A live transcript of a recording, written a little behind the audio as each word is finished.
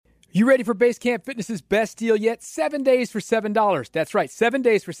You ready for Base Camp Fitness's best deal yet? 7 days for $7. That's right, 7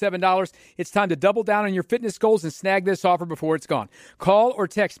 days for $7. It's time to double down on your fitness goals and snag this offer before it's gone. Call or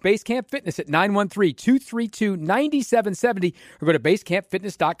text Base Camp Fitness at 913-232-9770 or go to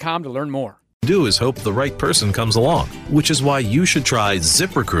basecampfitness.com to learn more. Do is hope the right person comes along, which is why you should try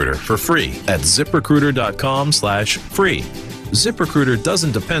ZipRecruiter for free at ZipRecruiter.com/free. ZipRecruiter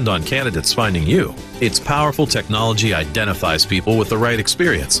doesn't depend on candidates finding you. Its powerful technology identifies people with the right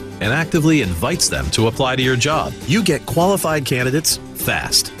experience and actively invites them to apply to your job. You get qualified candidates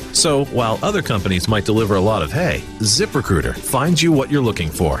fast. So while other companies might deliver a lot of hay, ZipRecruiter finds you what you're looking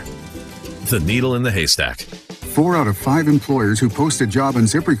for. The needle in the haystack. 4 out of 5 employers who post a job on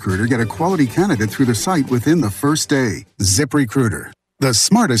ZipRecruiter get a quality candidate through the site within the first day. ZipRecruiter, the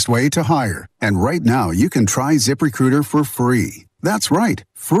smartest way to hire. And right now, you can try ZipRecruiter for free. That's right,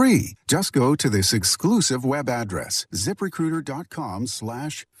 free. Just go to this exclusive web address,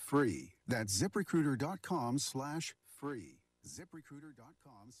 ZipRecruiter.com/free. That's ZipRecruiter.com/free.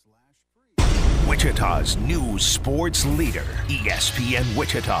 ZipRecruiter.com/free. Wichita's new sports leader, ESPN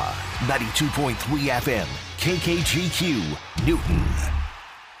Wichita, 92.3 FM, KKGQ, Newton.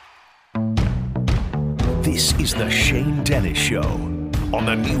 This is the Shane Dennis Show on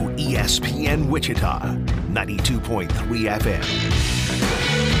the new ESPN Wichita, 92.3 FM.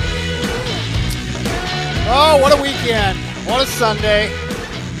 Oh, what a weekend. What a Sunday.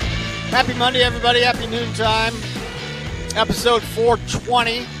 Happy Monday, everybody. Happy noontime. Episode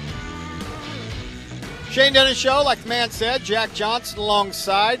 420. Shane Dennis Show, like the man said, Jack Johnson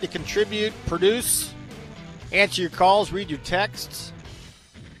alongside to contribute, produce, answer your calls, read your texts.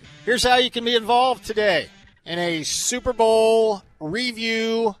 Here's how you can be involved today in a Super Bowl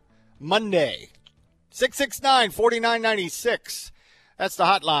review Monday. 669-4996. That's the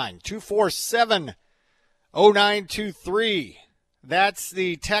hotline. 247-0923. That's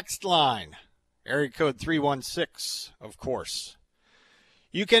the text line. Area code 316, of course.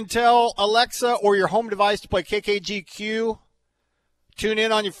 You can tell Alexa or your home device to play KKGQ. Tune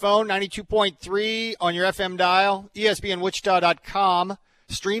in on your phone, 92.3 on your FM dial, ESPNWichita.com.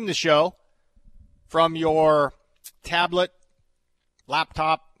 Stream the show from your tablet,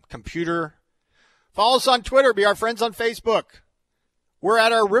 laptop, computer. Follow us on Twitter. Be our friends on Facebook. We're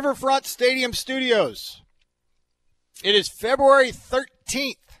at our Riverfront Stadium studios. It is February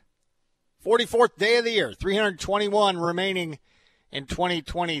 13th, 44th day of the year, 321 remaining in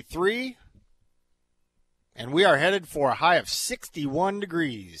 2023, and we are headed for a high of 61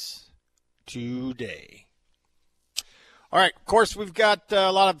 degrees today. All right, of course, we've got a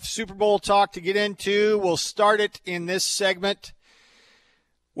lot of Super Bowl talk to get into. We'll start it in this segment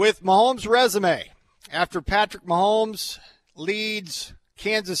with Mahomes' resume. After Patrick Mahomes leads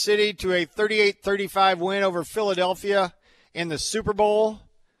Kansas City to a 38-35 win over Philadelphia in the Super Bowl,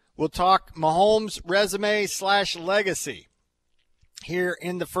 we'll talk Mahomes' resume/legacy. Here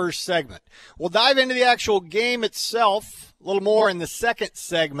in the first segment. We'll dive into the actual game itself a little more in the second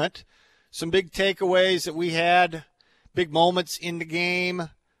segment. Some big takeaways that we had, big moments in the game,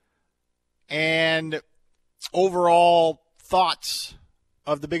 and overall thoughts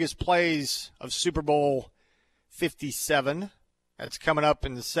of the biggest plays of Super Bowl 57. That's coming up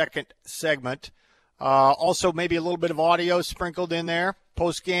in the second segment. Also maybe a little bit of audio sprinkled in there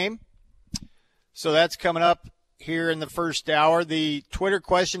post-game. So that's coming up here in the first hour. The Twitter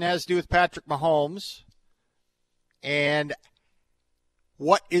question has to do with Patrick Mahomes and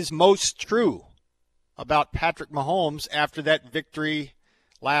what is most true about Patrick Mahomes after that victory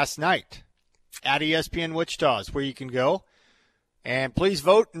last night. At ESPN Wichita is where you can go. And please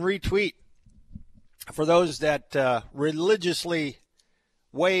vote and retweet. For those that religiously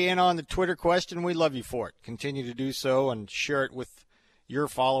weigh in on the Twitter question, we love you for it. Continue to do so and share it with your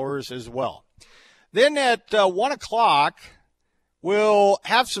followers as well. Then at 1 o'clock, we'll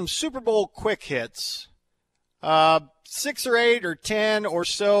have some Super Bowl quick hits, 6 or 8 or 10 or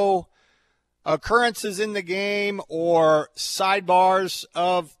so occurrences in the game or sidebars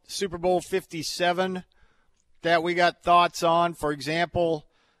of Super Bowl 57 that we got thoughts on. For example,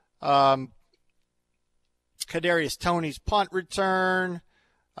 Kadarius Toney's punt return,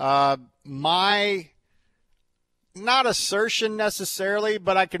 my not assertion necessarily,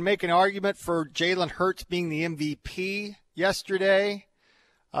 but I can make an argument for Jalen Hurts being the MVP yesterday.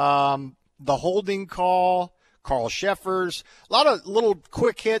 The holding call, Carl Sheffers, a lot of little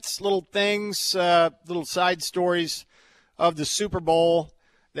quick hits, little things, little side stories of the Super Bowl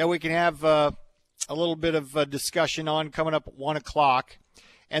that we can have a little bit of a discussion on coming up at 1 o'clock.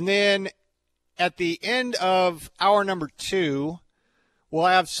 And then at the end of hour number 2, we'll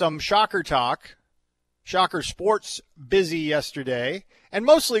have some shocker talk Shocker Sports busy yesterday, and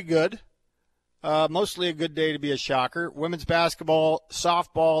mostly good. Mostly a good day to be a Shocker. Women's basketball,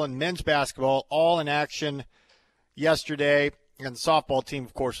 softball, and men's basketball all in action yesterday. And the softball team,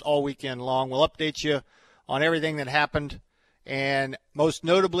 of course, all weekend long. We'll update you on everything that happened. And most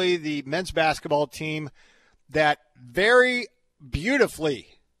notably, the men's basketball team that very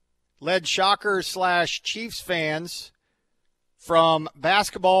beautifully led Shocker/Chiefs fans from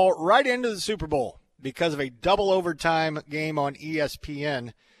basketball right into the Super Bowl because of a double overtime game on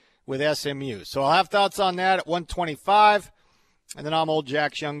ESPN with SMU. So I'll have thoughts on that at 1:25, and then I'm old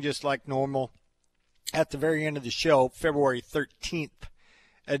Jack Young just like normal at the very end of the show, February 13th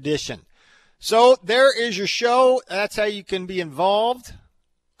edition. So there is your show. That's how you can be involved.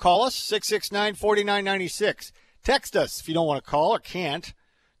 Call us, 669-4996. Text us if you don't want to call or can't,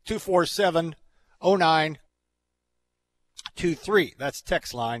 247-0923. That's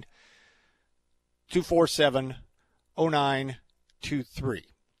text line, 247-0923.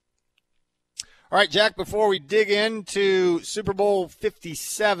 All right, Jack, before we dig into Super Bowl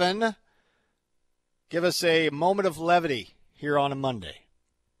 57, give us a moment of levity here on a Monday.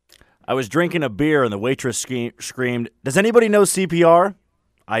 I was drinking a beer and the waitress screamed, "Does anybody know CPR?"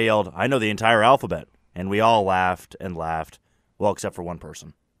 I yelled, "I know the entire alphabet." And we all laughed and laughed, well, except for one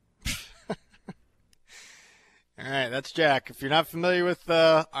person. All right, that's Jack. If you're not familiar with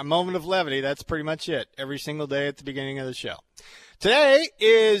our moment of levity, that's pretty much it. Every single day at the beginning of the show. Today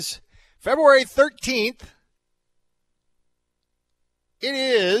is February 13th. It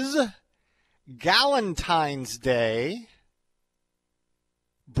is Galentine's Day,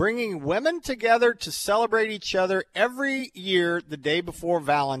 bringing women together to celebrate each other every year the day before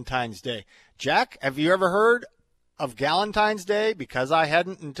Valentine's Day. Jack, have you ever heard of Galentine's Day? Because I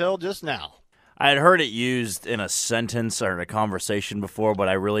hadn't until just now. I had heard it used in a sentence or in a conversation before, but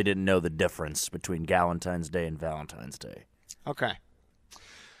I really didn't know the difference between Galentine's Day and Valentine's Day. Okay.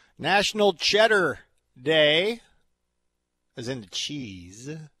 National Cheddar Day, as in the cheese.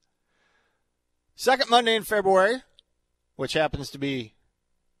 Second Monday in February, which happens to be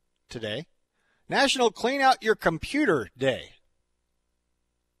today. National Clean Out Your Computer Day.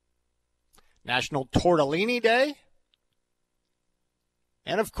 National Tortellini Day.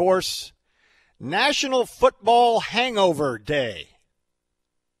 And, of course, National Football Hangover Day.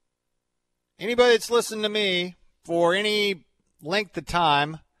 Anybody that's listened to me for any length of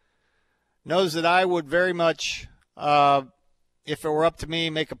time knows that I would very much, if it were up to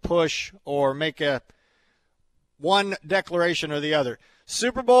me, make a push or make one declaration or the other.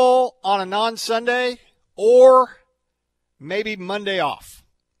 Super Bowl on a non-Sunday or maybe Monday off.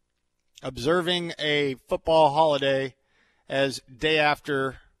 Observing a football holiday as day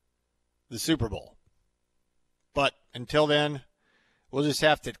after the Super Bowl. But until then, we'll just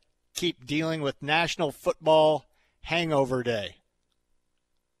have to keep dealing with National Football Hangover Day.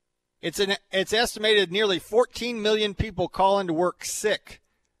 It's estimated nearly 14 million people call into work sick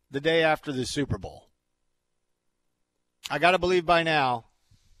the day after the Super Bowl. I got to believe by now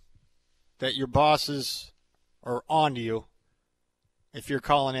that your bosses are on to you if you're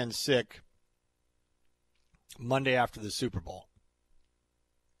calling in sick Monday after the Super Bowl.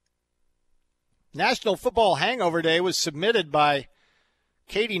 National Football Hangover Day was submitted by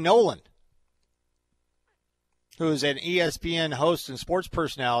Katie Nolan, who is an ESPN host and sports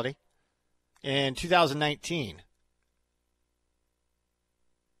personality, in 2019.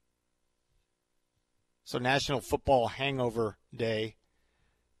 So National Football Hangover Day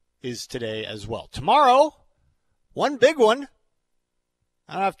is today as well. Tomorrow, one big one.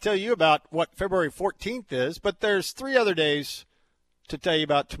 I don't have to tell you about what February 14th is, but there's 3 other days to tell you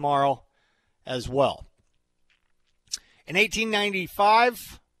about tomorrow as well. In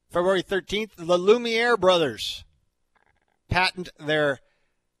 1895, February 13th, the Lumiere brothers patent their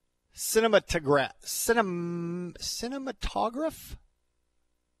cinematograph.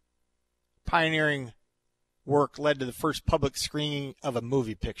 Pioneering work led to the first public screening of a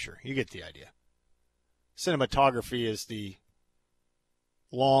movie picture. You get the idea. Cinematography is the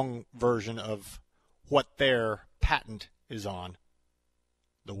long version of what their patent is on.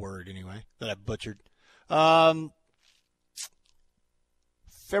 The word, anyway, that I butchered.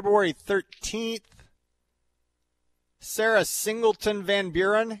 February 13th, Sarah Singleton Van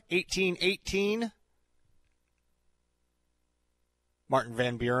Buren, 1818. Martin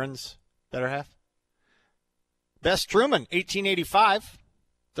Van Buren's better half. Bess Truman, 1885,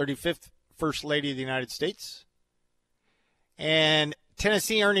 35th First Lady of the United States. And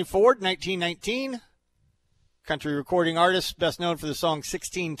Tennessee Ernie Ford, 1919. Country recording artist, best known for the song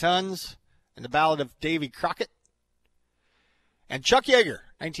 16 Tons and the Ballad of Davy Crockett. And Chuck Yeager,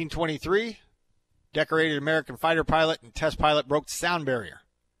 1923. decorated American fighter pilot and test pilot, broke the sound barrier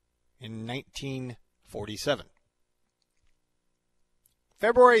in 1947.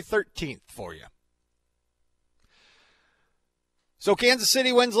 February 13th for you. So Kansas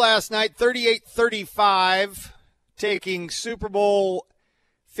City wins last night, 38-35, taking Super Bowl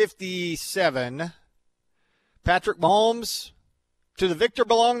 57. Patrick Mahomes, to the victor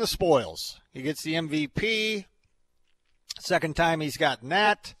belong the spoils. He gets the MVP. Second time he's gotten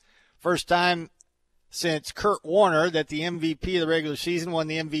that. First time since Kurt Warner that the MVP of the regular season won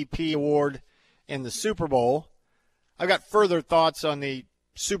the MVP award in the Super Bowl. I've got further thoughts on the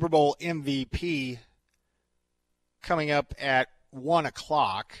Super Bowl MVP coming up at 1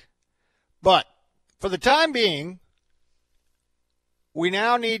 o'clock. But for the time being, we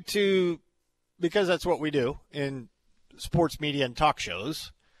now need to, because that's what we do in sports media and talk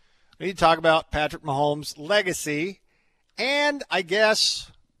shows, we need to talk about Patrick Mahomes' legacy. And I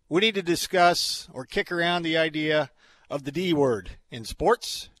guess we need to discuss or kick around the idea of the D word in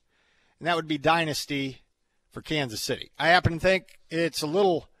sports, and that would be dynasty for Kansas City. I happen to think it's a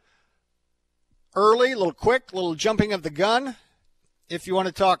little early, a little quick, a little jumping of the gun if you want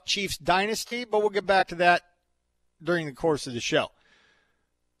to talk Chiefs dynasty, but we'll get back to that during the course of the show.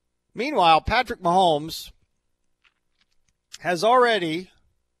 Meanwhile, Patrick Mahomes has already,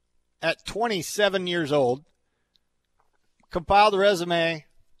 at 27 years old, compiled a resume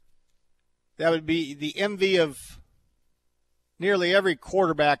that would be the envy of nearly every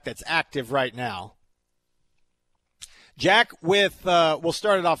quarterback that's active right now. Jack, with we'll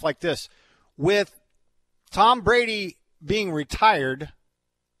start it off like this. With Tom Brady being retired,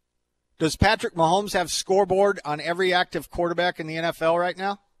 does Patrick Mahomes have scoreboard on every active quarterback in the NFL right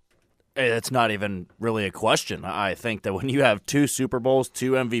now? It's not even really a question. I think that when you have 2 Super Bowls,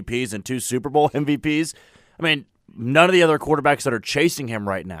 2 MVPs, and 2 Super Bowl MVPs, I mean, none of the other quarterbacks that are chasing him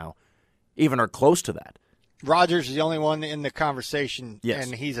right now even are close to that. Rodgers is the only one in the conversation, yes,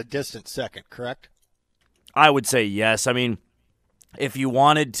 and he's a distant second, correct? I would say yes. I mean, if you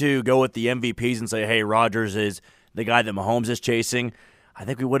wanted to go with the MVPs and say, hey, Rodgers is the guy that Mahomes is chasing, I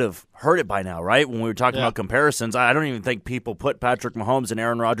think we would have heard it by now, right? When we were talking about comparisons, I don't even think people put Patrick Mahomes and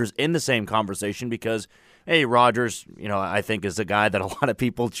Aaron Rodgers in the same conversation because, hey, Rodgers, I think is a guy that a lot of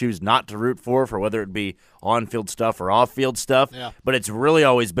people choose not to root for whether it be on-field stuff or off-field stuff. Yeah. But it's really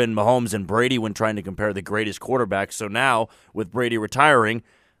always been Mahomes and Brady when trying to compare the greatest quarterbacks. So now, with Brady retiring,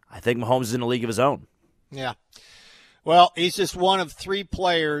 I think Mahomes is in a league of his own. Yeah. Well, he's just one of 3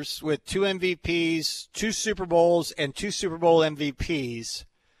 players with 2 MVPs, 2 Super Bowls, and 2 Super Bowl MVPs,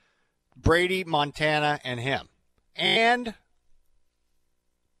 Brady, Montana, and him. And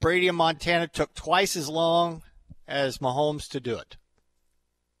Brady and Montana took twice as long as Mahomes to do it.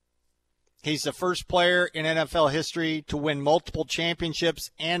 He's the first player in NFL history to win multiple championships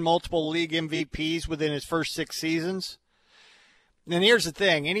and multiple league MVPs within his first 6 seasons. And here's the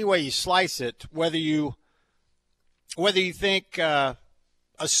thing, any way you slice it, whether you think a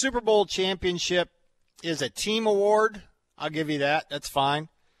Super Bowl championship is a team award, I'll give you that. That's fine.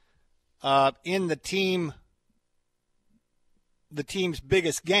 In the team's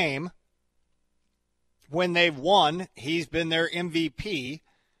biggest game, when they've won, he's been their MVP.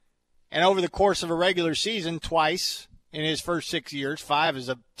 And over the course of a regular season, twice in his first 6 years, 5 as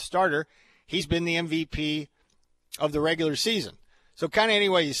a starter, he's been the MVP of the regular season. So kind of any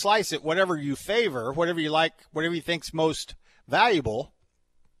way you slice it, whatever you favor, whatever you like, whatever you think's most valuable,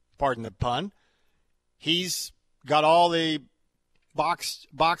 pardon the pun, he's got all the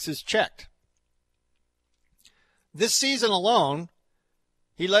boxes checked. This season alone,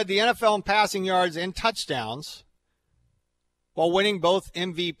 he led the NFL in passing yards and touchdowns while winning both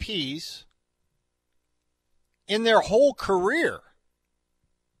MVPs. In their whole career,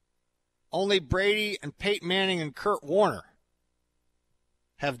 only Brady and Peyton Manning and Kurt Warner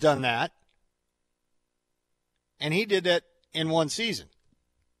have done that, and he did that in one season.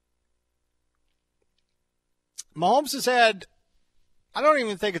 Mahomes has had, I don't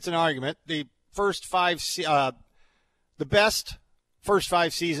even think it's an argument, the best first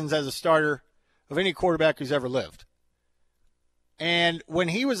 5 seasons as a starter of any quarterback who's ever lived. And when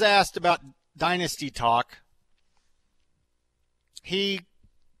he was asked about dynasty talk, he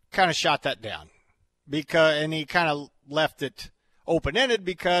kind of shot that down and he kind of left it open-ended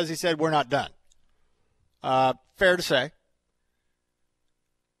because he said, we're not done. Fair to say.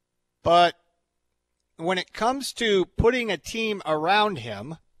 But when it comes to putting a team around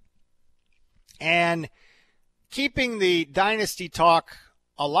him and keeping the dynasty talk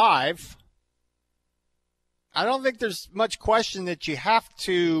alive, I don't think there's much question that you have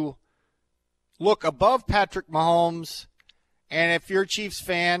to look above Patrick Mahomes. And if you're a Chiefs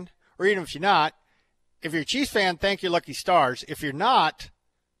fan, or even if you're not, if you're a Chiefs fan, thank your lucky stars. If you're not,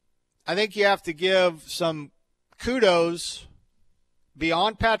 I think you have to give some kudos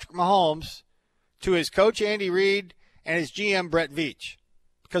beyond Patrick Mahomes to his coach, Andy Reid, and his GM, Brett Veach,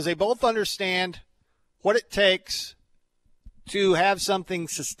 because they both understand what it takes to have something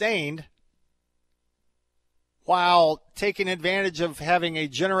sustained while taking advantage of having a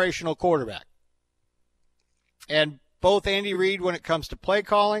generational quarterback. And both Andy Reid when it comes to play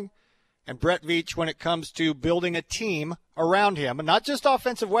calling and Brett Veach when it comes to building a team around him, and not just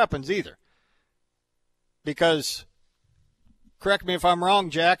offensive weapons either. Because, correct me if I'm wrong,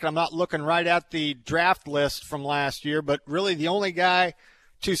 Jack, and I'm not looking right at the draft list from last year, but really the only guy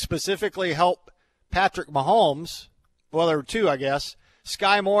to specifically help Patrick Mahomes, well, there were two, I guess,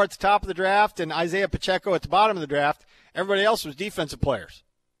 Sky Moore at the top of the draft and Isaiah Pacheco at the bottom of the draft. Everybody else was defensive players.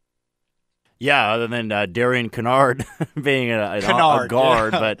 Yeah, other than Darian Kennard being a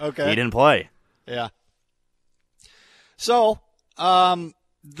guard, yeah. but Okay. he didn't play. Yeah. So,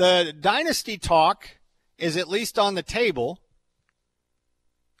 the dynasty talk is at least on the table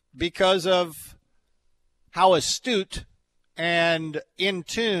because of how astute and in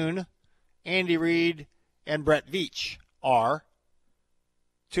tune Andy Reid and Brett Veach are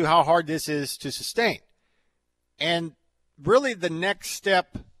to how hard this is to sustain. And really the next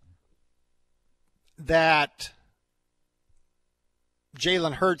step that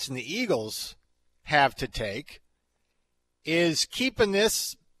Jalen Hurts and the Eagles have to take is keeping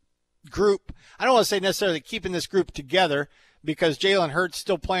this group, I don't want to say necessarily keeping this group together because Jalen Hurts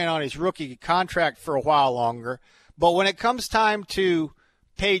still playing on his rookie contract for a while longer. But when it comes time to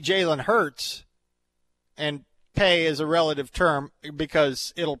pay Jalen Hurts, and pay is a relative term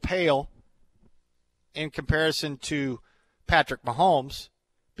because it'll pale in comparison to Patrick Mahomes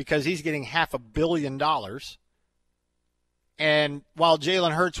because he's getting $500 million. And while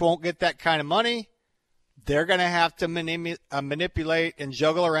Jalen Hurts won't get that kind of money, they're going to have to manipulate and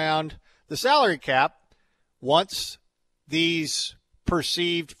juggle around the salary cap once these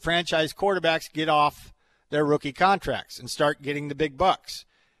perceived franchise quarterbacks get off their rookie contracts and start getting the big bucks.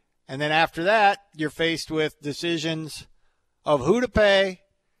 And then after that, you're faced with decisions of who to pay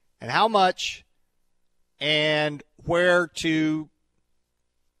and how much and where to,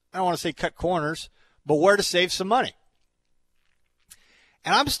 I don't want to say cut corners, but where to save some money.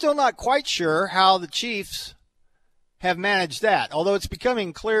 And I'm still not quite sure how the Chiefs have managed that, although it's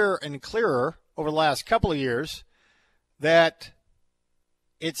becoming clearer and clearer over the last couple of years that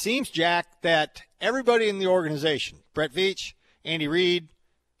it seems, Jack, that everybody in the organization, Brett Veach, Andy Reid,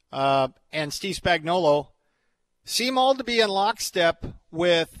 and Steve Spagnuolo, seem all to be in lockstep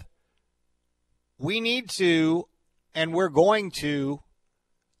with we need to and we're going to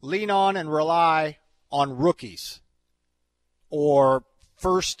lean on and rely on rookies or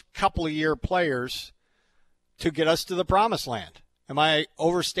first couple of year players to get us to the promised land. Am I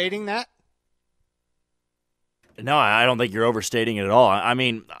overstating that? No, I don't think you're overstating it at all. I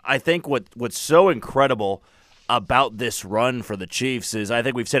mean, I think what's so incredible about this run for the Chiefs is, I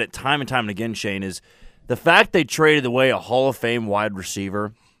think we've said it time and time and again, Shane, is the fact they traded away a Hall of Fame wide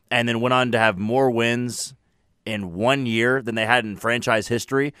receiver and then went on to have more wins in 1 year than they had in franchise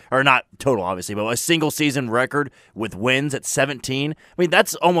history, or not total, obviously, but a single season record with wins at 17. I mean,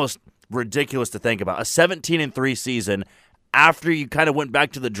 that's almost ridiculous to think about. A 17-3 season after you kind of went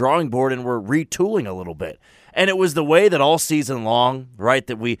back to the drawing board and were retooling a little bit. And it was the way that all season long, right,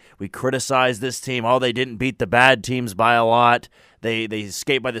 that we criticized this team. Oh, they didn't beat the bad teams by a lot. They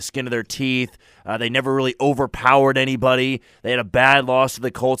escaped by the skin of their teeth. They never really overpowered anybody. They had a bad loss to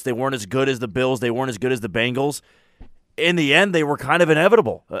the Colts. They weren't as good as the Bills. They weren't as good as the Bengals. In the end, they were kind of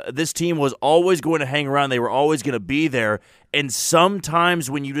inevitable. This team was always going to hang around. They were always going to be there. And sometimes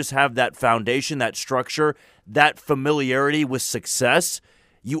when you just have that foundation, that structure, that familiarity with success,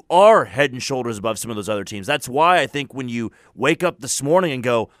 you are head and shoulders above some of those other teams. That's why I think when you wake up this morning and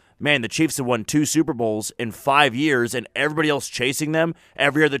go, man, the Chiefs have won 2 Super Bowls in 5 years and everybody else chasing them,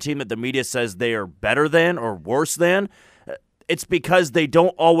 every other team that the media says they are better than or worse than, it's because they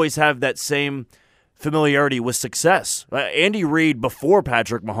don't always have that same familiarity with success. Andy Reid, before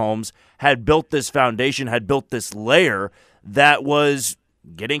Patrick Mahomes, had built this foundation, had built this layer that was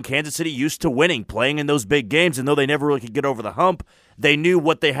getting Kansas City used to winning, playing in those big games, and though they never really could get over the hump, they knew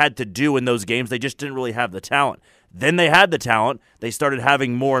what they had to do in those games. They just didn't really have the talent. Then they had the talent. They started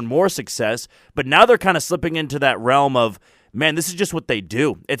having more and more success, but now they're kind of slipping into that realm of, man, this is just what they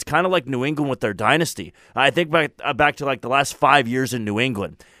do. It's kind of like New England with their dynasty. I think back to like the last 5 years in New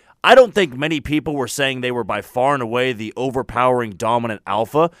England. I don't think many people were saying they were by far and away the overpowering dominant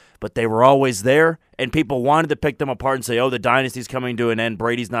alpha, but they were always there, and people wanted to pick them apart and say, oh, the dynasty's coming to an end,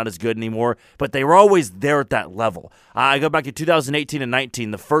 Brady's not as good anymore, but they were always there at that level. I go back to 2018 and 19,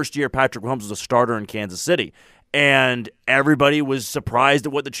 the first year Patrick Mahomes was a starter in Kansas City, and everybody was surprised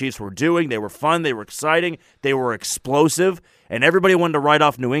at what the Chiefs were doing. They were fun, they were exciting, they were explosive, and everybody wanted to write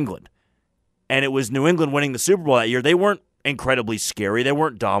off New England. And it was New England winning the Super Bowl that year. They weren't incredibly scary. They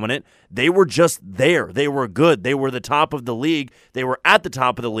weren't dominant. They were just there. They were good. They were the top of the league. They were at the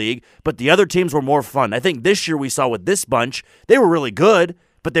top of the league, but the other teams were more fun. I think this year we saw with this bunch, they were really good,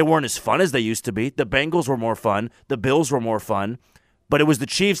 but they weren't as fun as they used to be. The Bengals were more fun. The Bills were more fun. But it was the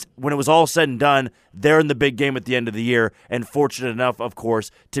Chiefs, when it was all said and done, they're in the big game at the end of the year, and fortunate enough, of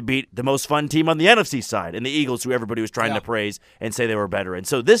course, to beat the most fun team on the NFC side, and the Eagles, who everybody was trying to praise and say they were better. And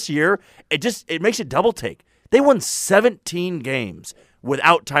so this year, it makes it double take. They won 17 games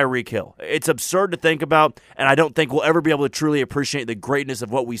without Tyreek Hill. It's absurd to think about, and I don't think we'll ever be able to truly appreciate the greatness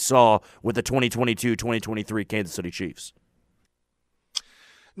of what we saw with the 2022-2023 Kansas City Chiefs.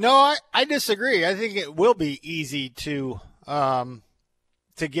 No, I disagree. I think it will be easy to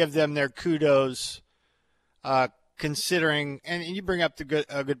give them their kudos, considering, and you bring up a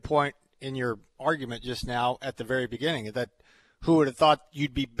good point in your argument just now at the very beginning, that who would have thought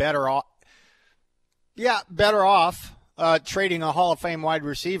you'd be better off? Yeah, better off trading a Hall of Fame wide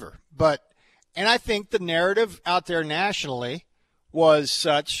receiver. And I think the narrative out there nationally was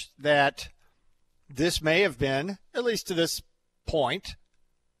such that this may have been, at least to this point,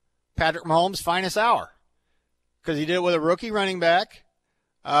 Patrick Mahomes' finest hour, because he did it with a rookie running back,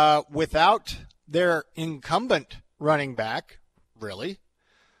 without their incumbent running back, really.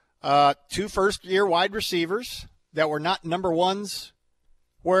 2 first-year wide receivers that were not number ones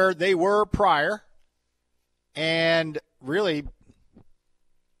where they were prior. And really,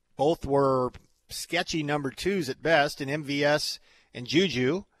 both were sketchy number 2s at best in MVS and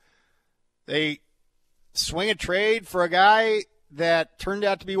Juju. They swing a trade for a guy that turned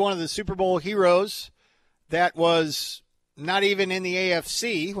out to be one of the Super Bowl heroes that was not even in the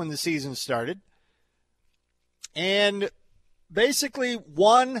AFC when the season started. And basically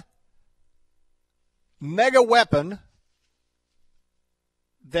one mega weapon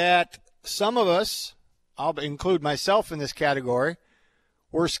that some of us, I'll include myself in this category,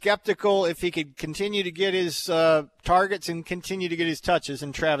 were skeptical if he could continue to get his targets and continue to get his touches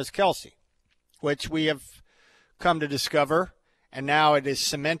in Travis Kelce, which we have come to discover, and now it is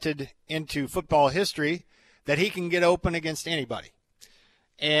cemented into football history, that he can get open against anybody.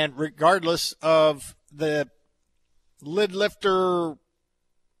 And regardless of the lid lifter,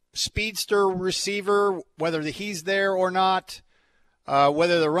 speedster receiver, whether he's there or not,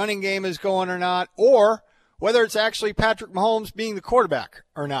 whether the running game is going or not, or whether it's actually Patrick Mahomes being the quarterback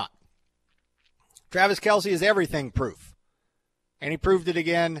or not. Travis Kelce is everything proof. And he proved it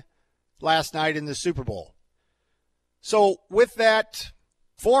again last night in the Super Bowl. So with that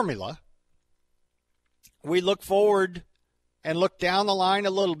formula, we look forward and look down the line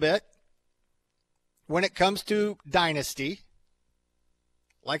a little bit when it comes to dynasty.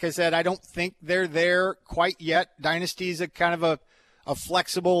 Like I said, I don't think they're there quite yet. Dynasty is a kind of a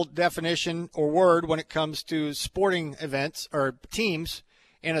flexible definition or word when it comes to sporting events or teams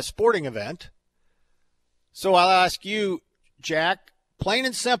in a sporting event. So I'll ask you, Jack, plain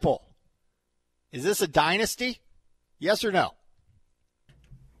and simple, is this a dynasty? Yes or no?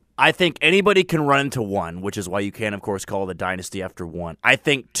 I think anybody can run into 1, which is why you can, of course, call it a dynasty after 1. I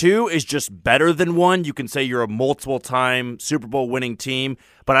think 2 is just better than 1. You can say you're a multiple-time Super Bowl winning team,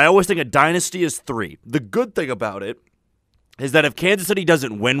 but I always think a dynasty is 3. The good thing about it is that if Kansas City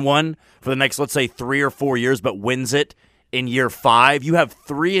doesn't win one for the next, let's say, 3 or 4 years, but wins it in year 5, you have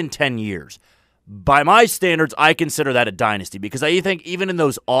 3 in 10 years. By my standards, I consider that a dynasty because I think even in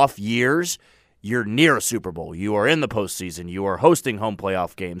those off years, you're near a Super Bowl. You are in the postseason. You are hosting home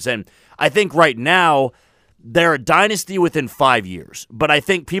playoff games. And I think right now, they're a dynasty within 5 years. But I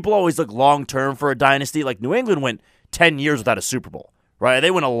think people always look long-term for a dynasty. Like New England went 10 years without a Super Bowl, right?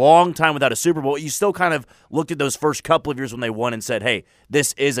 They went a long time without a Super Bowl. You still kind of looked at those first couple of years when they won and said, hey,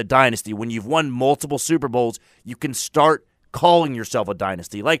 this is a dynasty. When you've won multiple Super Bowls, you can start calling yourself a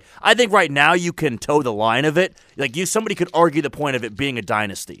dynasty. Like, I think right now you can toe the line of it. Like, somebody could argue the point of it being a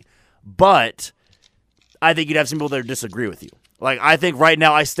dynasty. But I think you'd have some people that disagree with you. Like, I think right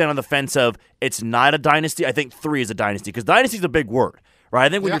now I stand on the fence of it's not a dynasty. I think 3 is a dynasty because dynasty is a big word, right? I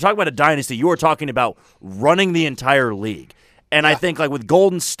think when you're talking about a dynasty, you are talking about running the entire league. And I think, like, with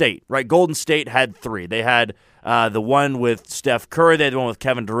Golden State, right, Golden State had 3. They had The one with Steph Curry, they had the one with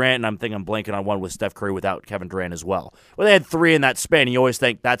Kevin Durant, and I'm thinking I'm blanking on one with Steph Curry without Kevin Durant as well. Well, they had 3 in that span. You always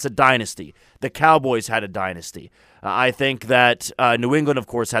think that's a dynasty. The Cowboys had a dynasty. I think that New England, of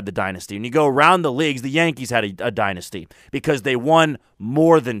course, had the dynasty. And you go around the leagues, the Yankees had a dynasty because they won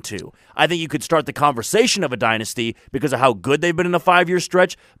more than 2. I think you could start the conversation of a dynasty because of how good they've been in a 5-year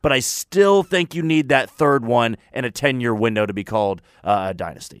stretch, but I still think you need that third one in a 10-year window to be called a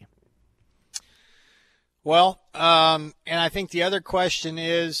dynasty. Well, and I think the other question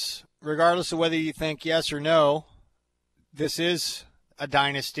is, regardless of whether you think yes or no, this is a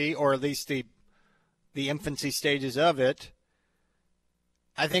dynasty, or at least the infancy stages of it.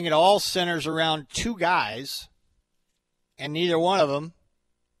 I think it all centers around 2 guys, and neither one of them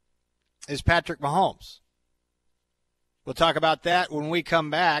is Patrick Mahomes. We'll talk about that when we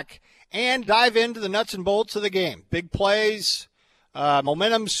come back and dive into the nuts and bolts of the game. Big plays,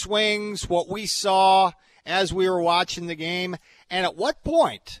 momentum swings, what we saw as we were watching the game, and at what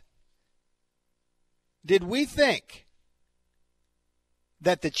point did we think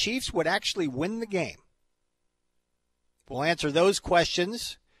that the Chiefs would actually win the game? We'll answer those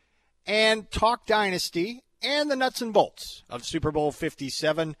questions and talk dynasty and the nuts and bolts of Super Bowl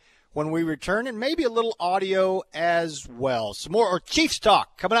 57 when we return, and maybe a little audio as well. Some more Chiefs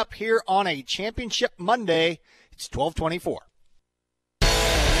talk coming up here on a Championship Monday. It's 12:24.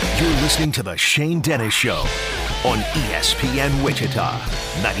 You're listening to The Shane Dennis Show on ESPN Wichita,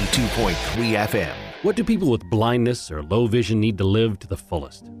 92.3 FM. What do people with blindness or low vision need to live to the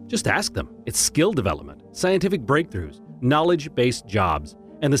fullest? Just ask them. It's skill development, scientific breakthroughs, knowledge-based jobs,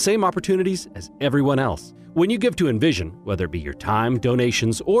 and the same opportunities as everyone else. When you give to Envision, whether it be your time,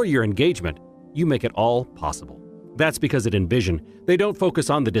 donations, or your engagement, you make it all possible. That's because at Envision, they don't focus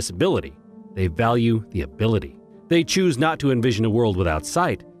on the disability. They value the ability. They choose not to envision a world without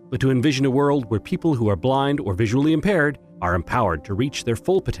sight, but to envision a world where people who are blind or visually impaired are empowered to reach their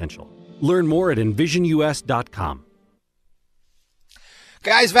full potential. Learn more at envisionus.com.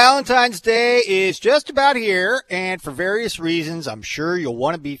 Guys, Valentine's Day is just about here, and for various reasons, I'm sure you'll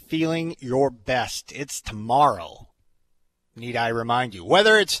want to be feeling your best. It's tomorrow, need I remind you.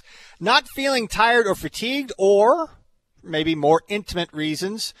 Whether it's not feeling tired or fatigued, or maybe more intimate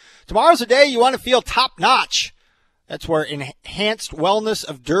reasons, tomorrow's a day you want to feel top-notch. That's where Enhanced Wellness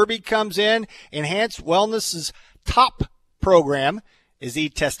of Derby comes in. Enhanced Wellness's top program is the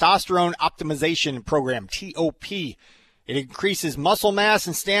Testosterone Optimization Program, TOP. It increases muscle mass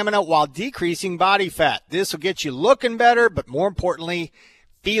and stamina while decreasing body fat. This will get you looking better, but more importantly,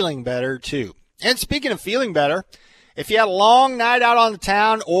 feeling better too. And speaking of feeling better, if you had a long night out on the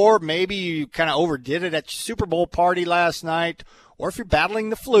town, or maybe you kind of overdid it at your Super Bowl party last night, or if you're battling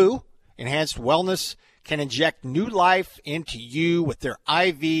the flu, Enhanced Wellness can inject new life into you with their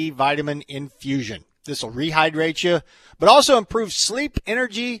IV vitamin infusion. This will rehydrate you, but also improve sleep,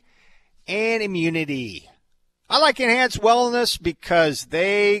 energy, and immunity. I like Enhanced Wellness because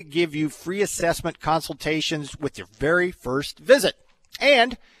they give you free assessment consultations with your very first visit.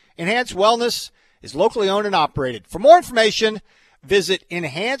 And Enhanced Wellness is locally owned and operated. For more information, visit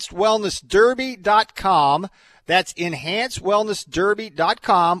enhancedwellnessderby.com. That's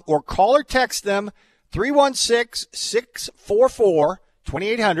enhancedwellnessderby.com, or call or text them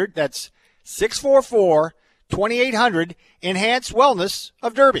 316-644-2800. That's 644-2800, Enhanced Wellness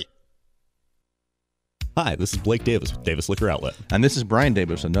of Derby. Hi, this is Blake Davis with Davis Liquor Outlet. And this is Brian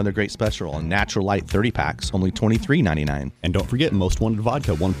Davis, another great special on Natural Light 30-packs, only $23.99. And don't forget Most Wanted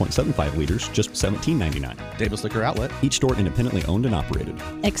Vodka 1.75 liters, just $17.99. Davis Liquor Outlet. Each store independently owned and operated.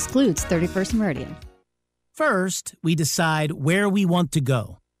 Excludes 31st Meridian. First, we decide where we want to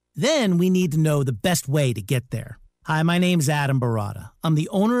go. Then we need to know the best way to get there. Hi, my name's Adam Barada. I'm the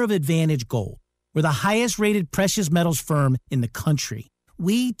owner of Advantage Gold. We're the highest-rated precious metals firm in the country.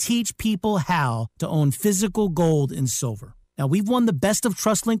 We teach people how to own physical gold and silver. Now, we've won the Best of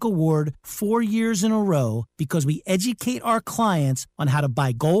TrustLink Award 4 years in a row because we educate our clients on how to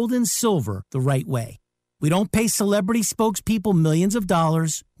buy gold and silver the right way. We don't pay celebrity spokespeople millions of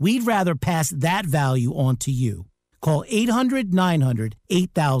dollars. We'd rather pass that value on to you. Call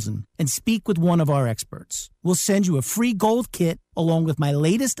 800-900-8000 and speak with one of our experts. We'll send you a free gold kit along with my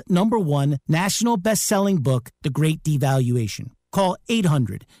latest #1 national best-selling book, The Great Devaluation. Call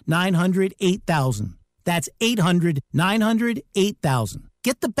 800-900-8000. That's 800-900-8000.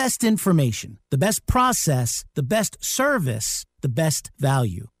 Get the best information, the best process, the best service, the best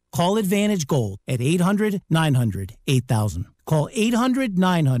value. Call Advantage Gold at 800-900-8000. Call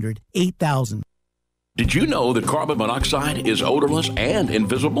 800-900-8000. Did you know that carbon monoxide is odorless and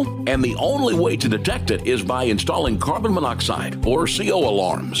invisible? And the only way to detect it is by installing carbon monoxide or CO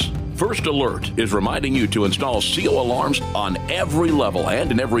alarms. First Alert is reminding you to install CO alarms on every level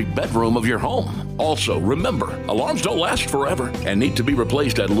and in every bedroom of your home. Also, remember, alarms don't last forever and need to be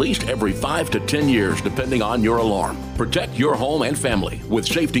replaced at least every 5 to 10 years, depending on your alarm. Protect your home and family with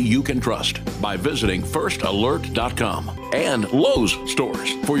safety you can trust by visiting firstalert.com and Lowe's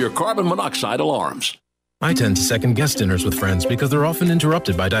stores for your carbon monoxide alarms. I tend to second-guess dinners with friends because they're often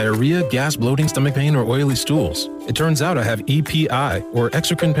interrupted by diarrhea, gas, bloating, stomach pain, or oily stools. It turns out I have EPI, or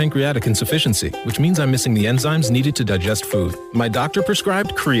exocrine pancreatic insufficiency, which means I'm missing the enzymes needed to digest food. My doctor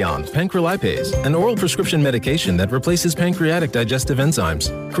prescribed Creon, pancrelipase, an oral prescription medication that replaces pancreatic digestive enzymes.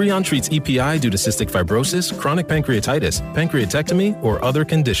 Creon treats EPI due to cystic fibrosis, chronic pancreatitis, pancreatectomy, or other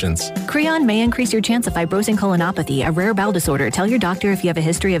conditions. Creon may increase your chance of fibrosing colonopathy, a rare bowel disorder. Tell your doctor if you have a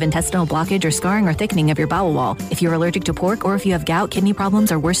history of intestinal blockage or scarring or thickening of your bowel wall, if you're allergic to pork, or if you have gout, kidney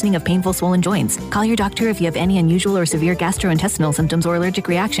problems, or worsening of painful swollen joints. Call your doctor if you have any unusual or severe gastrointestinal symptoms or allergic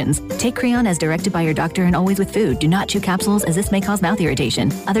reactions. Take Creon as directed by your doctor and always with food. Do not chew capsules, as this may cause mouth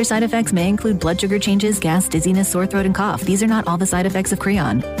irritation. Other side effects may include blood sugar changes, gas, dizziness, sore throat, and cough. These are not all the side effects of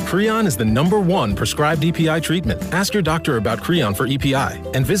Creon. Creon is the #1 prescribed EPI treatment. Ask your doctor about Creon for EPI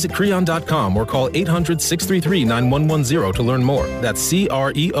and visit Creon.com or call 800-633-9110 to learn more. That's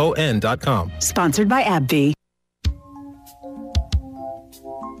CREON.com. Sponsored by AbbVie.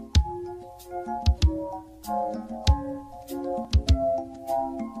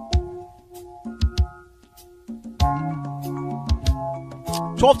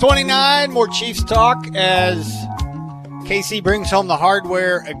 $12:29, more Chiefs talk as KC brings home the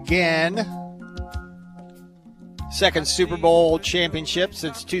hardware again. Second Super Bowl championship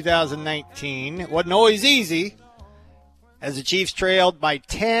since 2019. It wasn't always easy as the Chiefs trailed by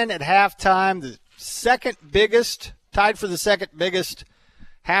 10 at halftime, the second biggest, tied for the second biggest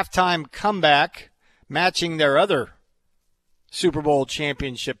halftime comeback, matching their other Super Bowl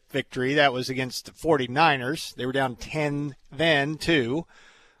championship victory. That was against the 49ers. They were down 10 then, too.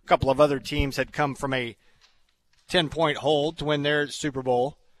 A couple of other teams had come from a 10-point hold to win their Super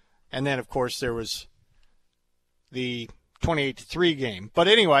Bowl. And then, of course, there was the 28-3 game. But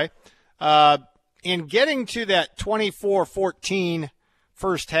anyway, in getting to that 24-14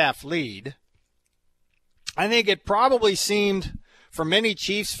 first-half lead, I think it probably seemed for many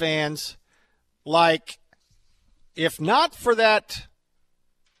Chiefs fans like, if not for that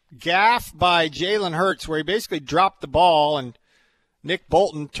gaffe by Jalen Hurts where he basically dropped the ball and Nick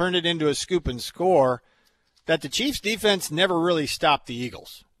Bolton turned it into a scoop and score, that the Chiefs defense never really stopped the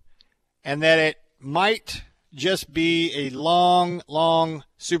Eagles. And that it might just be a long, long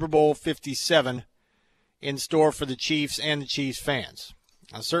Super Bowl 57 in store for the Chiefs and the Chiefs fans.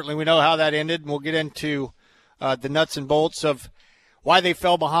 Now, certainly we know how that ended, and we'll get into the nuts and bolts of why they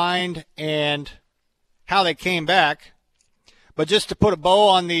fell behind and how they came back. But just to put a bow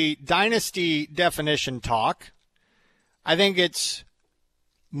on the dynasty definition talk, I think it's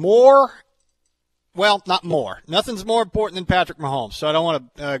more, well, not more. Nothing's more important than Patrick Mahomes, so I don't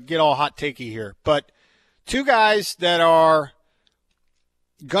want to get all hot takey here. But two guys that are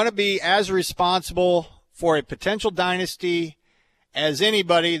going to be as responsible for a potential dynasty as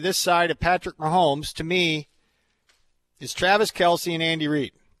anybody this side of Patrick Mahomes, to me, is Travis Kelce and Andy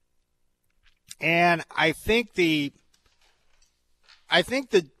Reid. And I think the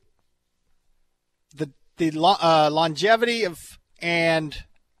longevity of and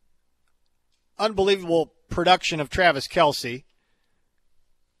unbelievable production of Travis Kelce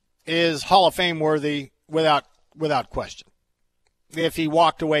is Hall of Fame worthy without question. If he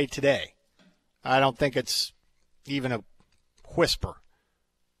walked away today, I don't think it's even a whisper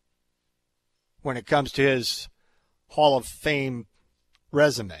when it comes to his Hall of Fame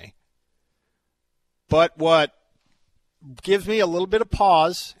resume. But what gives me a little bit of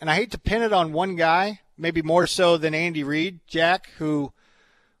pause, and I hate to pin it on one guy, maybe more so than Andy Reid, Jack, who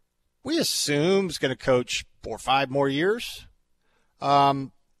we assume is going to coach 4 or 5 more years.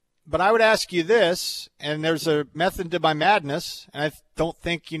 But I would ask you this, and there's a method to my madness, and I don't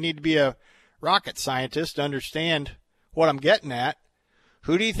think you need to be a rocket scientist to understand what I'm getting at.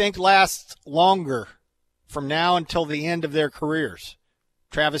 Who do you think lasts longer from now until the end of their careers?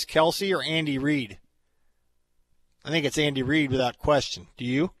 Travis Kelce or Andy Reid? I think it's Andy Reid without question. Do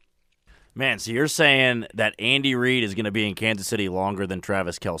you? Man, so you're saying that Andy Reid is going to be in Kansas City longer than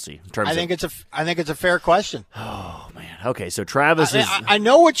Travis Kelce? I think it's a fair question. Oh man. Okay, so Travis is. I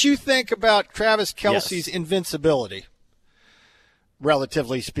know what you think about Travis Kelce's invincibility,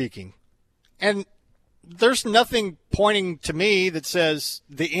 relatively speaking, and there's nothing pointing to me that says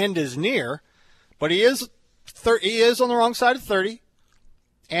the end is near. But he is on the wrong side of 30,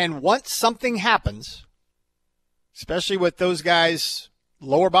 and once something happens, especially with those guys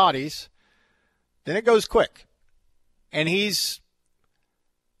lower bodies, then it goes quick. And he's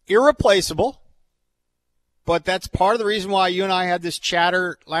irreplaceable, but that's part of the reason why you and I had this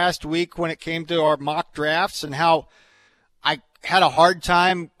chatter last week when it came to our mock drafts and how I had a hard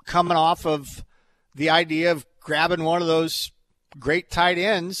time coming off of the idea of grabbing one of those great tight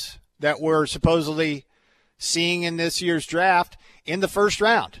ends that we're supposedly seeing in this year's draft in the first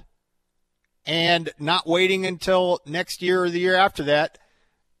round and not waiting until next year or the year after that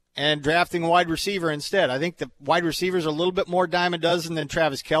and drafting a wide receiver instead. I think the wide receivers are a little bit more dime a dozen than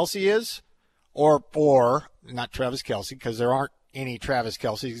Travis Kelce is, or not Travis Kelce because there aren't any Travis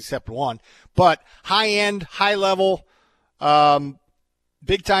Kelces except one, but high-end, high-level,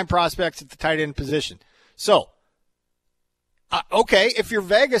 big-time prospects at the tight end position. So, okay, if you're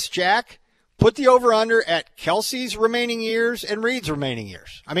Vegas, Jack, put the over-under at Kelce's remaining years and Reed's remaining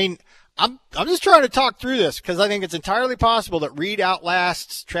years. I mean, I'm just trying to talk through this because I think it's entirely possible that Reed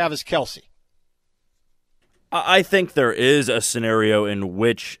outlasts Travis Kelce. I think there is a scenario in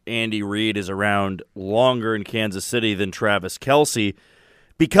which Andy Reid is around longer in Kansas City than Travis Kelce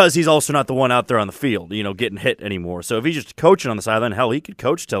because he's also not the one out there on the field, getting hit anymore. So if he's just coaching on the sideline, hell, he could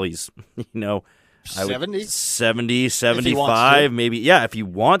coach till he's, 70, 75, maybe. Yeah, if he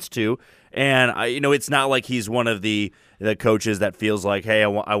wants to. And, it's not like he's one of the coaches that feels like, hey, I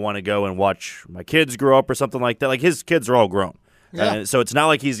want to go and watch my kids grow up or something like that. Like, his kids are all grown. Yeah. So it's not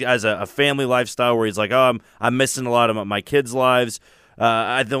like he's has a family lifestyle where he's like, oh, I'm missing a lot of my kids' lives.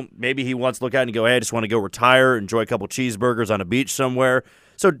 I think maybe he wants to look out and go, hey, I just want to go retire, enjoy a couple cheeseburgers on a beach somewhere.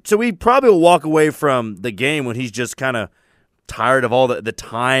 So he probably will walk away from the game when he's just kind of tired of all the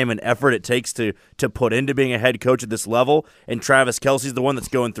time and effort it takes to put into being a head coach at this level. And Travis Kelce's the one that's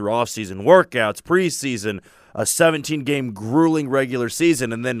going through off-season workouts, preseason, a 17-game grueling regular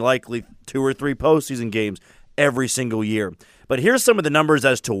season, and then likely 2 or 3 postseason games every single year. But here's some of the numbers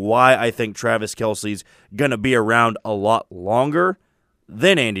as to why I think Travis Kelce's going to be around a lot longer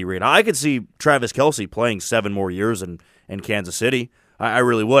than Andy Reid. I could see Travis Kelce playing 7 more years in Kansas City. I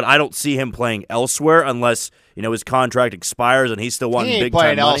really would. I don't see him playing elsewhere unless his contract expires and he's still wanting big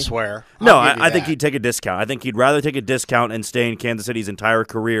time money. Elsewhere. No, I think he'd take a discount. I think he'd rather take a discount and stay in Kansas City's entire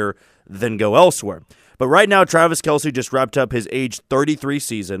career than go elsewhere. But right now, Travis Kelce just wrapped up his age 33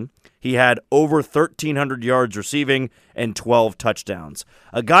 season. He had over 1,300 yards receiving and 12 touchdowns.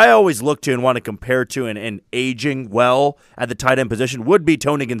 A guy I always look to and want to compare to and aging well at the tight end position would be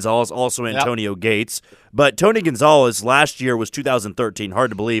Tony Gonzalez, also Antonio Gates. But Tony Gonzalez last year was 2013.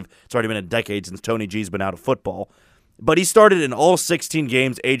 Hard to believe. It's already been a decade since Tony G's been out of football. But he started in all 16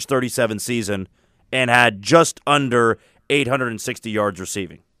 games, age 37 season, and had just under 860 yards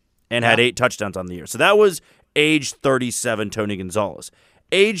receiving and had 8 touchdowns on the year. So that was age 37 Tony Gonzalez.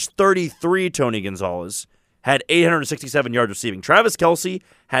 Age 33 Tony Gonzalez had 867 yards receiving. Travis Kelce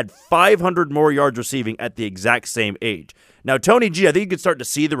had 500 more yards receiving at the exact same age. Now, Tony G, I think you could start to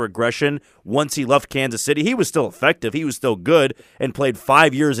see the regression once he left Kansas City. He was still effective. He was still good and played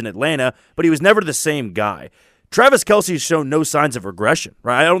 5 years in Atlanta, but he was never the same guy. Travis Kelce has shown no signs of regression,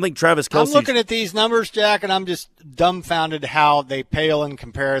 right? I don't think Travis Kelce... I'm looking at these numbers, Jack, and I'm just dumbfounded how they pale in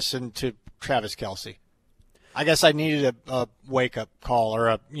comparison to Travis Kelce. I guess I needed a wake-up call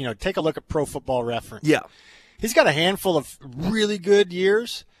or take a look at Pro Football Reference. Yeah. He's got a handful of really good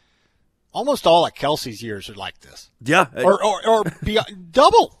years. Almost all of Kelce's years are like this. Yeah. Or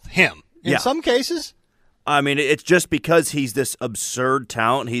double him in some cases. I mean, it's just because he's this absurd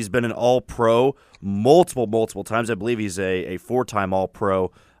talent. He's been an all-pro multiple times. I believe he's a 4-time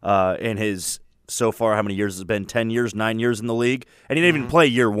all-pro in his, so far, how many years has it been? 10 years, 9 years in the league? And he didn't even play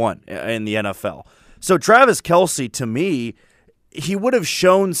year 1 in the NFL. So Travis Kelce, to me, he would have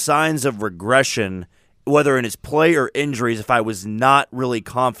shown signs of regression, whether in his play or injuries, if I was not really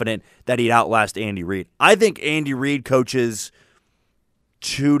confident that he'd outlast Andy Reid. I think Andy Reid coaches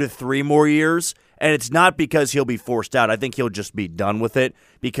 2 to 3 more years, and it's not because he'll be forced out. I think he'll just be done with it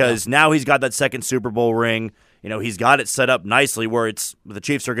because now he's got that second Super Bowl ring. He's got it set up nicely where the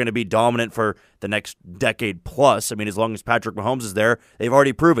Chiefs are going to be dominant for the next decade plus. I mean, as long as Patrick Mahomes is there, they've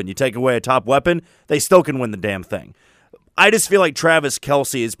already proven. You take away a top weapon, they still can win the damn thing. I just feel like Travis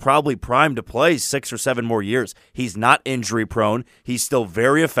Kelce is probably primed to play 6 or 7 more years. He's not injury prone. He's still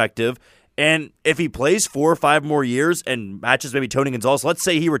very effective. And if he plays 4 or 5 more years and matches maybe Tony Gonzalez, let's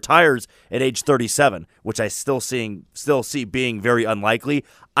say he retires at age 37, which I still see being very unlikely.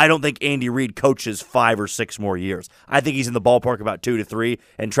 I don't think Andy Reid coaches 5 or 6 more years. I think he's in the ballpark about 2 to 3,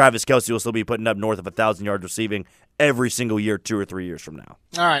 and Travis Kelce will still be putting up north of 1,000 yards receiving every single year 2 or 3 years from now.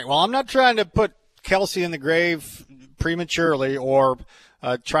 All right, well, I'm not trying to put Kelce in the grave prematurely or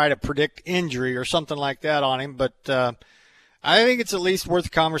try to predict injury or something like that on him, but I think it's at least worth a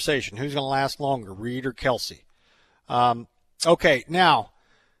conversation. Who's going to last longer, Reed or Kelsey? Okay, now,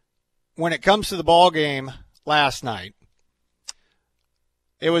 when it comes to the ball game last night,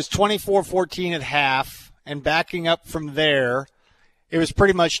 it was 24-14 at half, and backing up from there, it was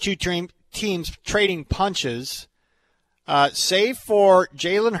pretty much two teams trading punches, save for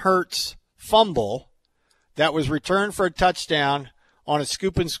Jalen Hurts' fumble that was returned for a touchdown on a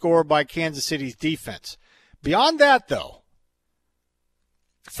scoop and score by Kansas City's defense. Beyond that, though,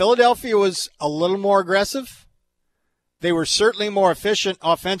 Philadelphia was a little more aggressive. They were certainly more efficient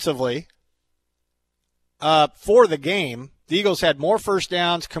offensively for the game. The Eagles had more first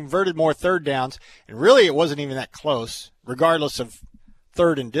downs, converted more third downs, and really it wasn't even that close, regardless of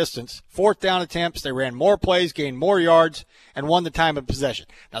third and distance. Fourth down attempts, they ran more plays, gained more yards, and won the time of possession.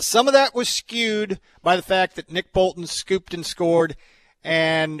 Now, some of that was skewed by the fact that Nick Bolton scooped and scored,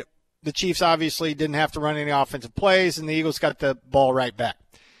 and the Chiefs obviously didn't have to run any offensive plays, and the Eagles got the ball right back.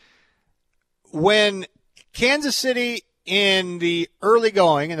 When Kansas City in the early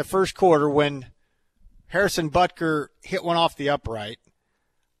going, in the first quarter, when Harrison Butker hit one off the upright,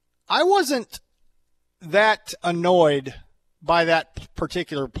 I wasn't that annoyed by that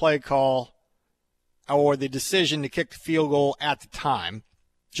particular play call or the decision to kick the field goal at the time.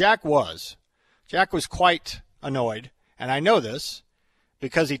 Jack was. Jack was quite annoyed, and I know this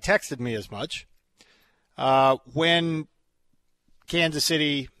because he texted me as much, when Kansas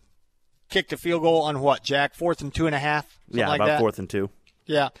City kicked a field goal on what, Jack? 4th and 2.5? Yeah, like about that? 4th and 2.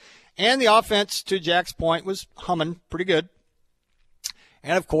 Yeah. And the offense, to Jack's point, was humming pretty good.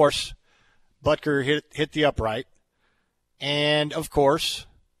 And, of course, Butker hit the upright. And, of course,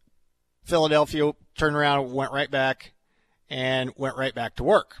 Philadelphia turned around and went right back to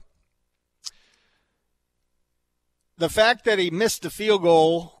work. The fact that he missed the field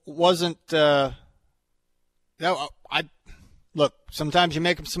goal wasn't look, sometimes you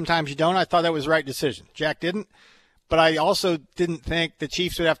make them, sometimes you don't. I thought that was the right decision. Jack didn't. But I also didn't think the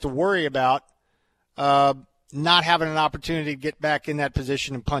Chiefs would have to worry about not having an opportunity to get back in that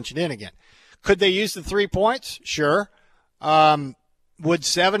position and punch it in again. Could they use the 3 points? Sure. Would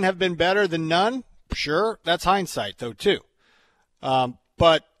 7 have been better than none? Sure. That's hindsight, though, too.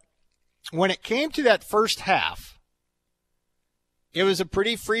 But when it came to that first half, it was a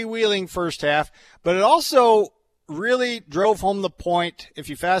pretty freewheeling first half, but it also really drove home the point, if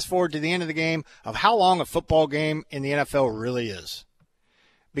you fast forward to the end of the game, of how long a football game in the NFL really is.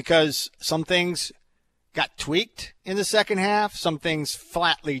 Because some things got tweaked in the second half, some things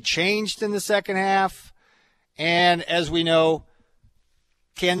flatly changed in the second half, and as we know,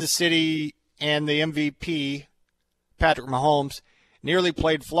 Kansas City and the MVP, Patrick Mahomes, nearly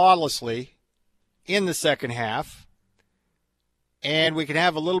played flawlessly in the second half. And we can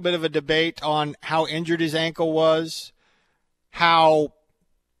have a little bit of a debate on how injured his ankle was, how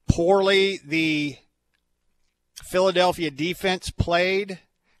poorly the Philadelphia defense played,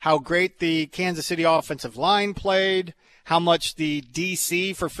 how great the Kansas City offensive line played, how much the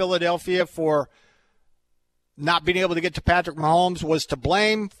DC for Philadelphia for not being able to get to Patrick Mahomes was to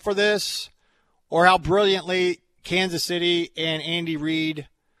blame for this, or how brilliantly Kansas City and Andy Reid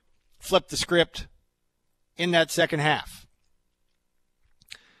flipped the script in that second half.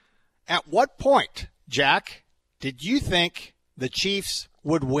 At what point, Jack, did you think the Chiefs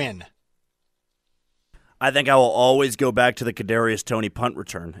would win? I think I will always go back to the Kadarius Toney punt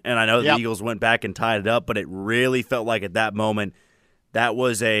return. And I know the Eagles went back and tied it up, but it really felt like at that moment that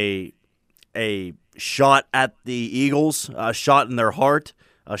was a shot at the Eagles, a shot in their heart,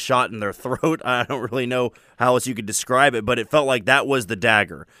 a shot in their throat. I don't really know how else you could describe it, but it felt like that was the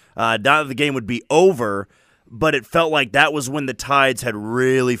dagger. Not that the game would be over, but it felt like that was when the tides had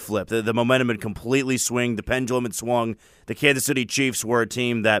really flipped. The momentum had completely swung. The pendulum had swung. The Kansas City Chiefs were a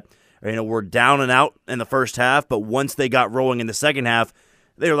team that were down and out in the first half, but once they got rolling in the second half,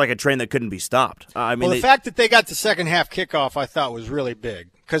 they were like a train that couldn't be stopped. The fact that they got the second half kickoff I thought was really big,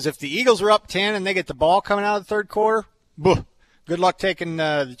 because if the Eagles were up 10 and they get the ball coming out of the third quarter, good luck taking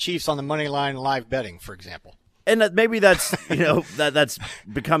the Chiefs on the money line live betting, for example. And maybe that's that's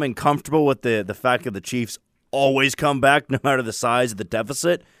becoming comfortable with the fact that the Chiefs always come back no matter the size of the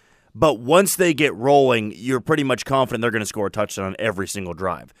deficit. But once they get rolling, you're pretty much confident they're going to score a touchdown on every single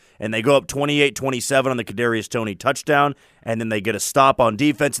drive. And they go up 28-27 on the Kadarius Toney touchdown, and then they get a stop on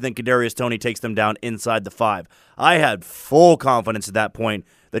defense, and then Kadarius Toney takes them down inside the 5. I had full confidence at that point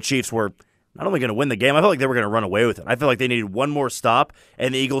the Chiefs were not only going to win the game, I felt like they were going to run away with it. I felt like they needed one more stop,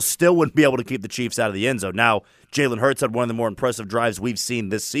 and the Eagles still wouldn't be able to keep the Chiefs out of the end zone. Now, Jalen Hurts had one of the more impressive drives we've seen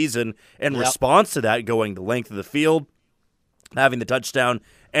this season in response to that, going the length of the field, having the touchdown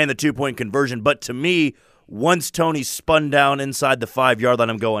and the 2-point conversion. But to me, once Tony spun down inside the 5-yard line,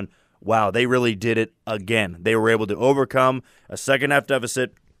 I'm going, wow, they really did it again. They were able to overcome a second-half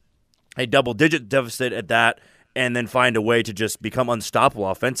deficit, a double-digit deficit at that, and then find a way to just become unstoppable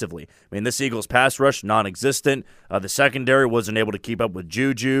offensively. I mean, this Eagles pass rush, non-existent. The secondary wasn't able to keep up with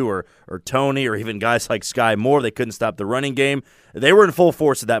Juju or Tony or even guys like Sky Moore. They couldn't stop the running game. They were in full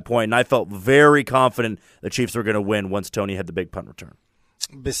force at that point, and I felt very confident the Chiefs were going to win once Tony had the big punt return.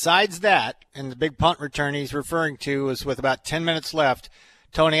 Besides that, and the big punt return he's referring to was with about 10 minutes left,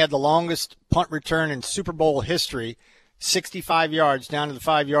 Tony had the longest punt return in Super Bowl history, 65 yards down to the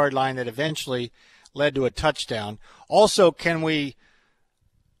 5-yard line that eventually led to a touchdown. Also, can we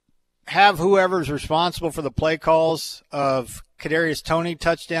have whoever's responsible for the play calls of Kadarius Toney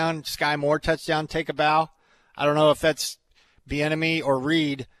touchdown, Sky Moore touchdown, take a bow? I don't know if that's Bieniemy or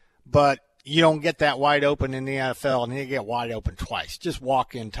Reed, but you don't get that wide open in the NFL, and you get wide open twice. Just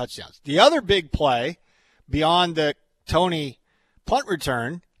walk-in touchdowns. The other big play beyond the Toney punt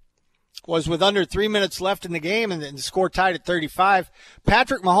return was with under 3 minutes left in the game and the score tied at 35.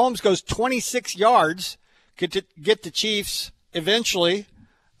 Patrick Mahomes goes 26 yards to get the Chiefs eventually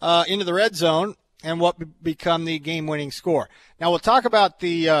into the red zone and what become the game-winning score. Now we'll talk about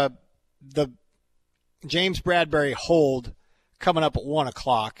the James Bradbury hold coming up at 1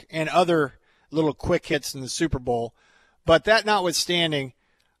 o'clock and other little quick hits in the Super Bowl. But that notwithstanding,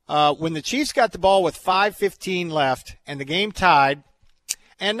 when the Chiefs got the ball with 5:15 left and the game tied,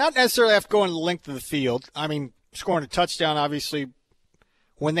 and not necessarily have to go in the length of the field. I mean, scoring a touchdown, obviously,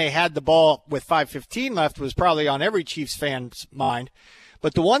 when they had the ball with 5:15 left was probably on every Chiefs fan's mind.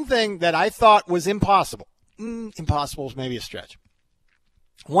 But the one thing that I thought was impossible is maybe a stretch.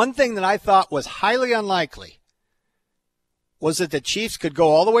 One thing that I thought was highly unlikely was that the Chiefs could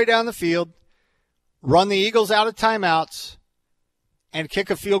go all the way down the field, run the Eagles out of timeouts, and kick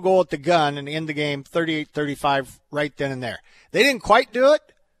a field goal at the gun and end the game 38-35 right then and there. They didn't quite do it,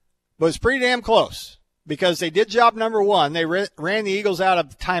 but it was pretty damn close because they did job number one. They ran the Eagles out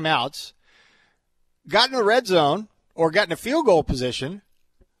of timeouts, got in the red zone or got in a field goal position,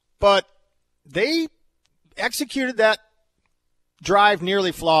 but they executed that drive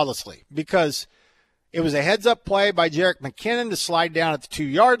nearly flawlessly because it was a heads-up play by Jerick McKinnon to slide down at the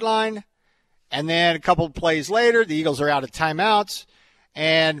 2-yard line, and then a couple of plays later, the Eagles are out of timeouts.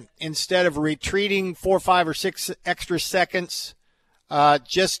 And instead of retreating 4, 5, or 6 extra seconds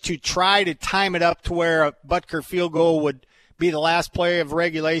just to try to time it up to where a Butker field goal would be the last play of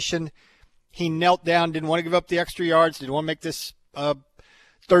regulation, he knelt down, didn't want to give up the extra yards, didn't want to make this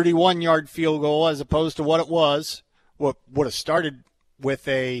 31-yard field goal as opposed to what it was. What would have started with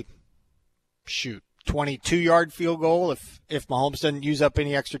a, 22-yard field goal if Mahomes doesn't use up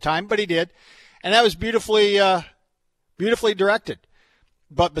any extra time, but he did. And that was beautifully directed.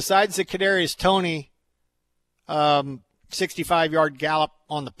 But besides the Kadarius Toney 65-yard gallop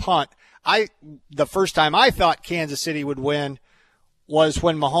on the punt, the first time I thought Kansas City would win was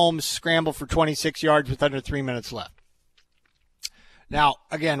when Mahomes scrambled for 26 yards with under 3 minutes left. Now,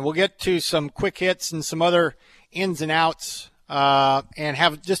 again, we'll get to some quick hits and some other ins and outs and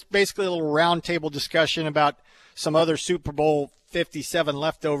have just basically a little roundtable discussion about some other Super Bowl 57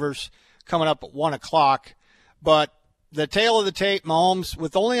 leftovers coming up at 1 o'clock. But the tail of the tape, Mahomes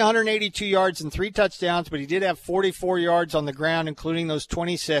with only 182 yards and 3 touchdowns, but he did have 44 yards on the ground, including those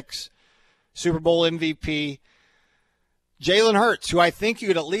 26. Super Bowl MVP. Jalen Hurts, who I think you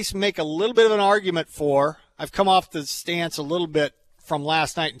could at least make a little bit of an argument for. I've come off the stance a little bit from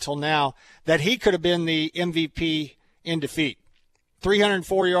last night until now that he could have been the MVP in defeat.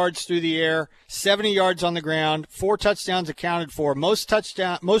 304 yards through the air, 70 yards on the ground, 4 touchdowns accounted for, most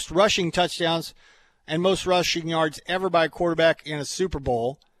rushing touchdowns and most rushing yards ever by a quarterback in a Super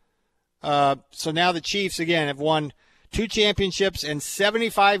Bowl. So now the Chiefs, again, have won 2 championships and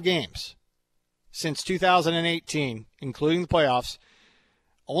 75 games since 2018, including the playoffs.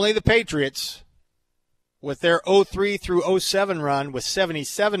 Only the Patriots, with their 03 through 07 run with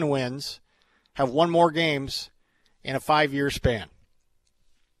 77 wins, have won more games in a 5-year span.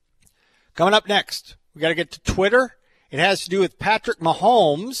 Coming up next, we got to get to Twitter. It has to do with Patrick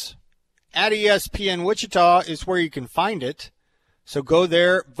Mahomes. At ESPN Wichita is where you can find it. So go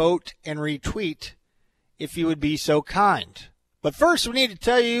there, vote, and retweet if you would be so kind. But first, we need to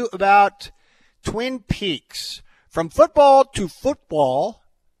tell you about Twin Peaks. From football to football,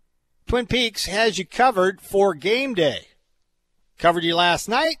 Twin Peaks has you covered for game day. Covered you last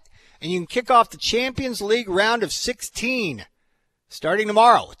night, and you can kick off the Champions League round of 16 starting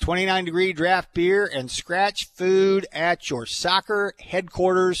tomorrow with 29-degree draft beer and scratch food at your soccer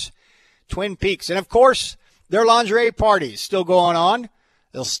headquarters, Twin Peaks. And, of course, their lingerie party is still going on.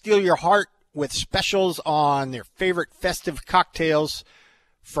 They'll steal your heart with specials on their favorite festive cocktails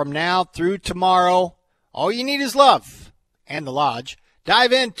from now through tomorrow. All you need is love and the Lodge.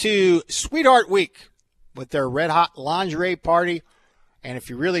 Dive into Sweetheart Week with their red-hot lingerie party. And if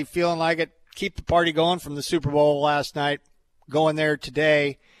you're really feeling like it, keep the party going from the Super Bowl last night. Going there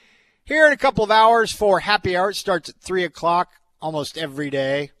today. Here in a couple of hours for happy hour. It starts at 3 o'clock almost every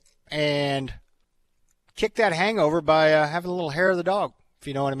day. And kick that hangover by having a little hair of the dog, if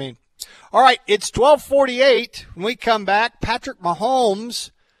you know what I mean. All right, it's 12:48. When we come back, Patrick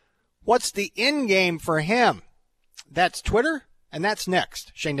Mahomes, what's the end game for him? That's Twitter, and that's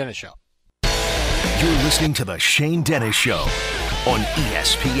next. Shane Dennis Show. You're listening to The Shane Dennis Show on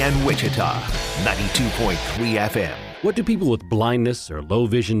ESPN Wichita, 92.3 FM. What do people with blindness or low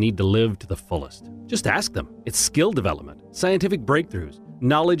vision need to live to the fullest? Just ask them. It's skill development, scientific breakthroughs,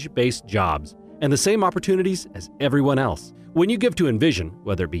 knowledge-based jobs, and the same opportunities as everyone else. When you give to Envision,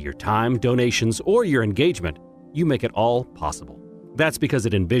 whether it be your time, donations, or your engagement, you make it all possible. That's because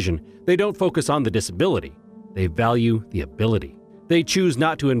at Envision, they don't focus on the disability. They value the ability. They choose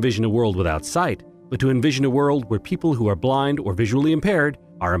not to envision a world without sight, but to envision a world where people who are blind or visually impaired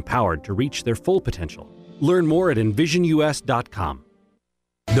are empowered to reach their full potential. Learn more at envisionus.com.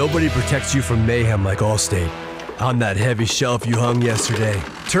 Nobody protects you from mayhem like Allstate. On that heavy shelf you hung yesterday,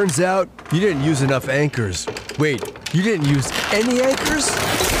 turns out you didn't use enough anchors. Wait, you didn't use any anchors?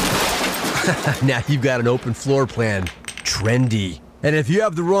 Now you've got an open floor plan. Trendy. And if you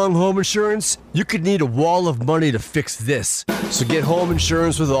have the wrong home insurance, you could need a wall of money to fix this. So get home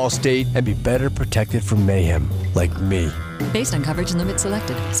insurance with Allstate and be better protected from mayhem, like me. Based on coverage and limits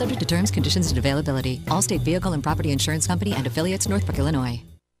selected, subject to terms, conditions, and availability. Allstate Vehicle and Property Insurance Company and affiliates, Northbrook, Illinois.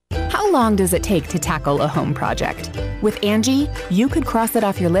 How long does it take to tackle a home project? With Angie, you could cross it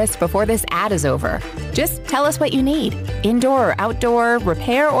off your list before this ad is over. Just tell us what you need. Indoor or outdoor,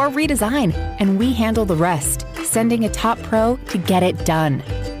 repair or redesign, and we handle the rest, sending a top pro to get it done.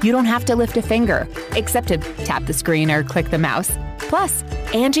 You don't have to lift a finger, except to tap the screen or click the mouse. Plus,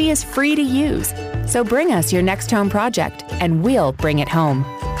 Angie is free to use. So bring us your next home project, and we'll bring it home.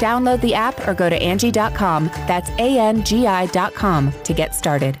 Download the app or go to Angie.com. That's ANGI.com to get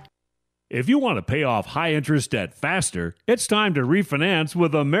started. If you want to pay off high-interest debt faster, it's time to refinance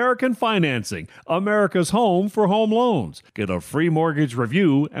with American Financing, America's home for home loans. Get a free mortgage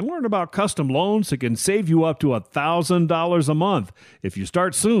review and learn about custom loans that can save you up to $1,000 a month. If you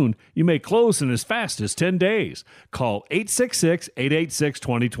start soon, you may close in as fast as 10 days. Call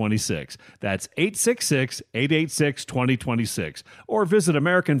 866-886-2026. That's 866-886-2026. Or visit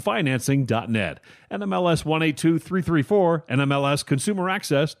AmericanFinancing.net. NMLS 182334,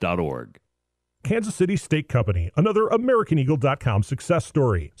 NMLSConsumerAccess.org. Kansas City Steak Company, another AmericanEagle.com success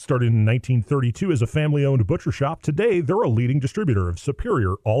story. Started in 1932 as a family-owned butcher shop, today they're a leading distributor of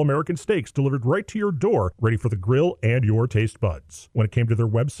superior all-American steaks delivered right to your door, ready for the grill and your taste buds. When it came to their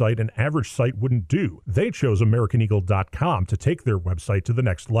website, an average site wouldn't do. They chose AmericanEagle.com to take their website to the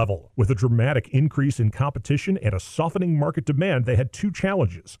next level. With a dramatic increase in competition and a softening market demand, they had two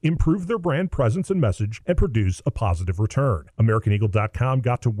challenges: improve their brand presence and message, and produce a positive return. AmericanEagle.com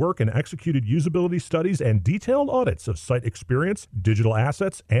got to work and executed usability studies and detailed audits of site experience, digital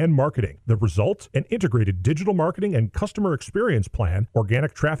assets, and marketing. The result? An integrated digital marketing and customer experience plan,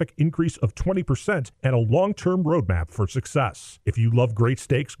 organic traffic increase of 20%, and a long-term roadmap for success. If you love great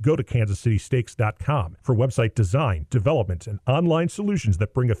steaks, go to KansasCitySteaks.com for website design, development, and online solutions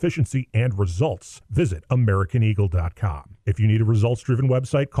that bring efficiency and results. Visit AmericanEagle.com. If you need a results-driven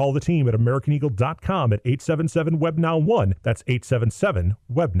website, call the team at AmericanEagle.com at 877-WebNow1. That's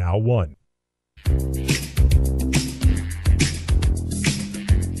 877-WebNow1.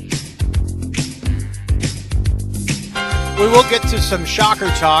 We will get to some shocker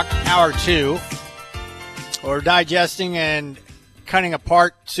talk, hour two. We're digesting and cutting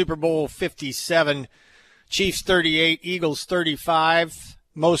apart Super Bowl 57, Chiefs 38, Eagles 35.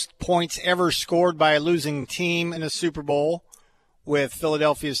 Most points ever scored by a losing team in a Super Bowl, with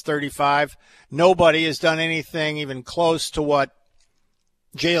Philadelphia's 35. Nobody has done anything even close to what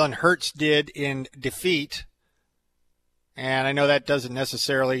Jalen Hurts did in defeat. And I know that doesn't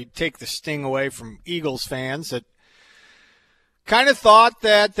necessarily take the sting away from Eagles fans that kind of thought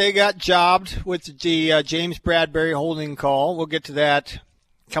that they got jobbed with the James Bradbury holding call. We'll get to that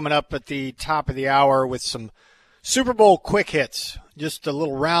coming up at the top of the hour with some Super Bowl quick hits. Just a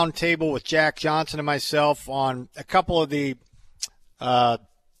little round table with Jack Johnson and myself on a couple of the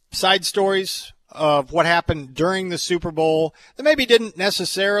side stories of what happened during the Super Bowl that maybe didn't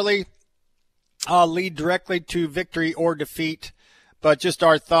necessarily lead directly to victory or defeat, but just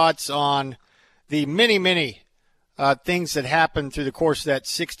our thoughts on the many things that happened through the course of that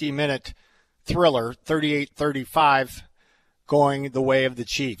 60-minute thriller, 38-35, going the way of the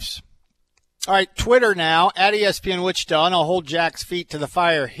Chiefs. All right, Twitter now, at ESPN Wichita, and I'll hold Jack's feet to the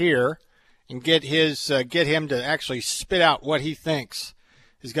fire here and get him to actually spit out what he thinks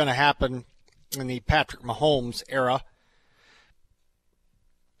is going to happen in the Patrick Mahomes era.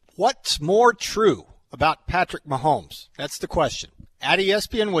 What's more true about Patrick Mahomes? That's the question. At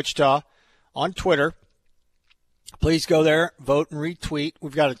ESPN Wichita on Twitter. Please go there, vote, and retweet.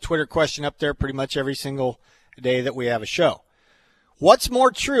 We've got a Twitter question up there pretty much every single day that we have a show. What's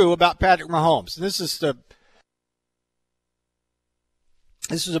more true about Patrick Mahomes? This is the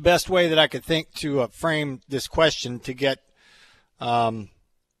best way that I could think to frame this question to get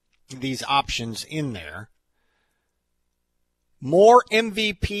these options in there. More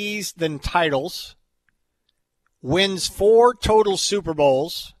MVPs than titles, wins 4 total Super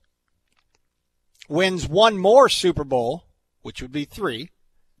Bowls, wins 1 more Super Bowl, which would be 3,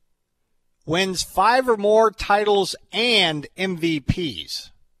 wins 5 or more titles and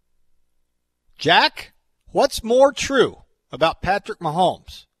MVPs. Jack, what's more true about Patrick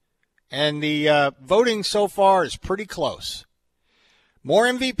Mahomes? And the voting so far is pretty close. More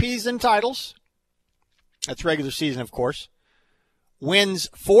MVPs than titles. That's regular season, of course. Wins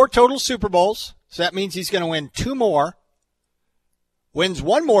 4 total Super Bowls, so that means he's going to win 2 more. Wins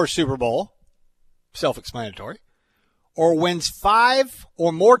 1 more Super Bowl, self-explanatory. Or wins 5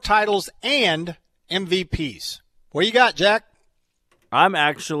 or more titles and MVPs. What do you got, Jack? I'm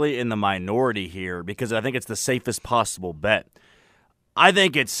actually in the minority here because I think it's the safest possible bet. I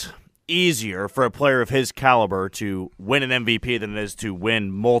think it's easier for a player of his caliber to win an MVP than it is to win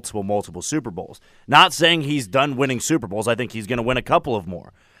multiple Super Bowls. Not saying he's done winning Super Bowls. I think he's going to win a couple of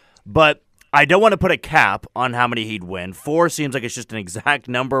more. But I don't want to put a cap on how many he'd win. 4 seems like it's just an exact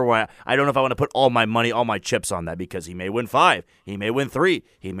number where I don't know if I want to put all my money, all my chips on that because he may win 5. He may win 3.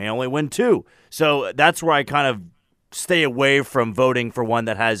 He may only win 2. So that's where I kind of stay away from voting for one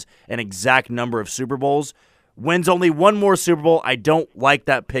that has an exact number of Super Bowls. Wins only 1 more Super Bowl. I don't like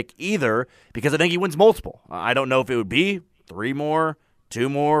that pick either because I think he wins multiple. I don't know if it would be 3 more, 2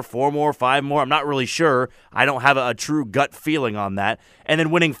 more, 4 more, 5 more. I'm not really sure. I don't have a true gut feeling on that. And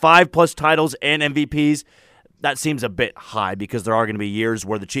then winning 5+ titles and MVPs, that seems a bit high because there are going to be years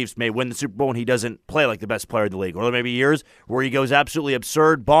where the Chiefs may win the Super Bowl and he doesn't play like the best player in the league. Or there may be years where he goes absolutely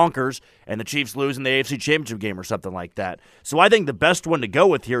absurd, bonkers, and the Chiefs lose in the AFC Championship game or something like that. So I think the best one to go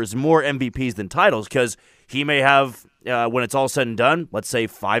with here is more MVPs than titles because he may have, when it's all said and done, let's say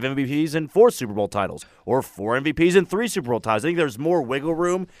 5 MVPs and 4 Super Bowl titles or 4 MVPs and 3 Super Bowl titles. I think there's more wiggle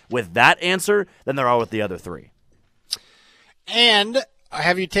room with that answer than there are with the other 3. And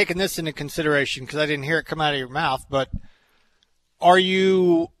have you taken this into consideration? Because I didn't hear it come out of your mouth, but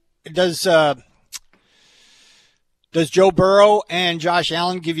does Joe Burrow and Josh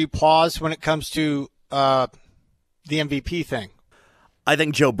Allen give you pause when it comes to the MVP thing? I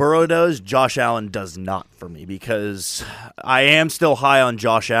think Joe Burrow does. Josh Allen does not for me because I am still high on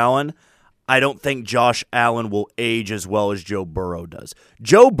Josh Allen. I don't think Josh Allen will age as well as Joe Burrow does.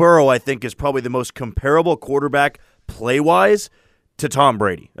 Joe Burrow, I think, is probably the most comparable quarterback play-wise to Tom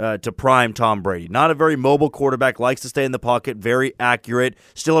Brady, to prime Tom Brady. Not a very mobile quarterback, likes to stay in the pocket, very accurate,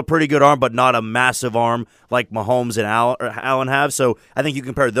 still a pretty good arm, but not a massive arm like Mahomes and Allen have. So I think you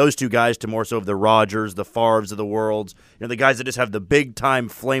compare those two guys to more so of the Rodgers, the Favres of the world, the guys that just have the big-time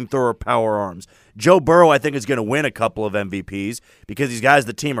flamethrower power arms. Joe Burrow, I think, is going to win a couple of MVPs because he's got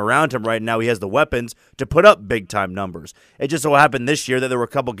the team around him right now. He has the weapons to put up big-time numbers. It just so happened this year that there were a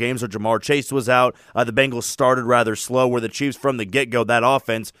couple games where Jamar Chase was out. The Bengals started rather slow, where the Chiefs, from the get-go, that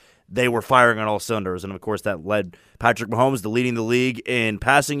offense, they were firing on all cylinders. And, of course, that led Patrick Mahomes to leading the league in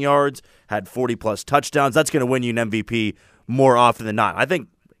passing yards, had 40-plus touchdowns. That's going to win you an MVP more often than not. I think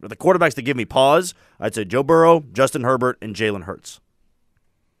the quarterbacks that give me pause, I'd say Joe Burrow, Justin Herbert, and Jalen Hurts.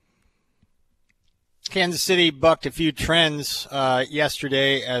 Kansas City bucked a few trends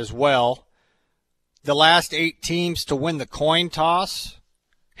yesterday as well. The last 8 teams to win the coin toss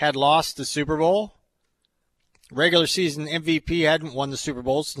had lost the Super Bowl. Regular season MVP hadn't won the Super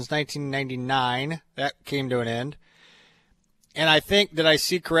Bowl since 1999. That came to an end. And I think, did I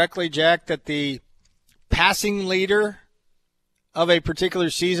see correctly, Jack, that the passing leader of a particular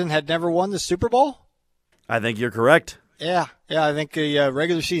season had never won the Super Bowl? I think you're correct. Yeah, I think the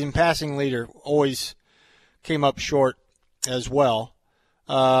regular season passing leader always came up short as well.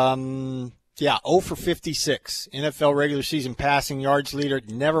 0 for 56. NFL regular season passing yards leader,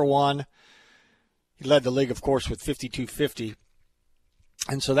 never won. He led the league, of course, with 52-50.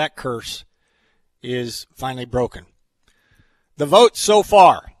 And so that curse is finally broken. The vote so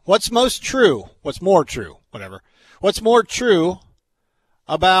far. What's more true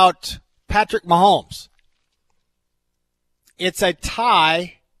about Patrick Mahomes. It's a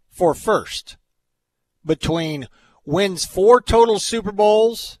tie for first between wins 4 total Super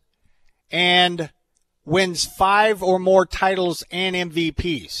Bowls and wins 5 or more titles and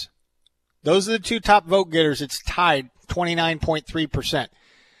MVPs. Those are the 2 top vote getters. It's tied 29.3%.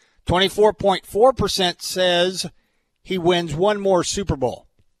 24.4% says he wins 1 more Super Bowl.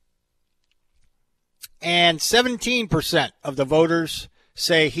 And 17% of the voters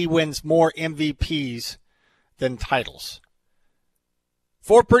say he wins more MVPs than titles.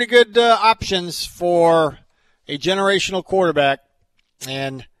 4 pretty good options for a generational quarterback.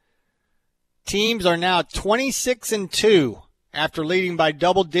 And teams are now 26-2 after leading by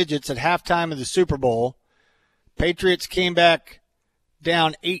double digits at halftime of the Super Bowl. Patriots came back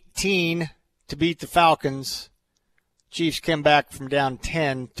down 18 to beat the Falcons. Chiefs came back from down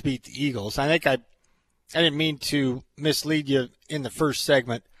 10 to beat the Eagles. I think I didn't mean to mislead you in the first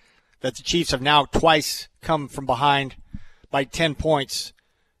segment that the Chiefs have now twice come from behind by 10 points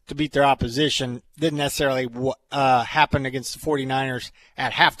to beat their opposition. Didn't necessarily happen against the 49ers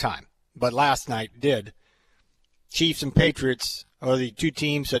at halftime, but last night did. Chiefs and Patriots are the 2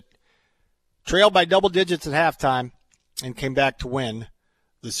 teams that trailed by double digits at halftime and came back to win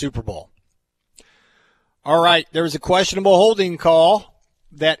the Super Bowl. All right, there was a questionable holding call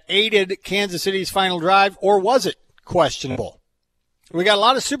that aided Kansas City's final drive, or was it questionable? We got a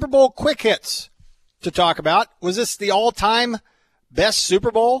lot of Super Bowl quick hits to talk about. Was this the all-time best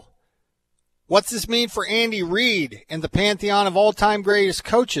Super Bowl? What's this mean for Andy Reid and the pantheon of all-time greatest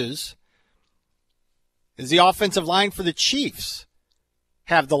coaches? Is the offensive line for the Chiefs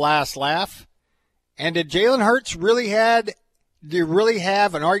have the last laugh? And did Jalen Hurts really have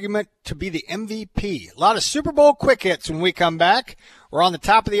an argument to be the MVP? A lot of Super Bowl quick hits when we come back. We're on the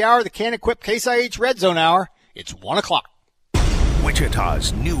top of the hour, the Can-Equip Case IH Red Zone Hour. It's 1 o'clock.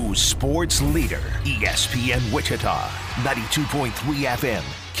 Wichita's new sports leader, ESPN Wichita, 92.3 FM,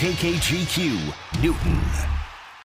 KKGQ, Newton.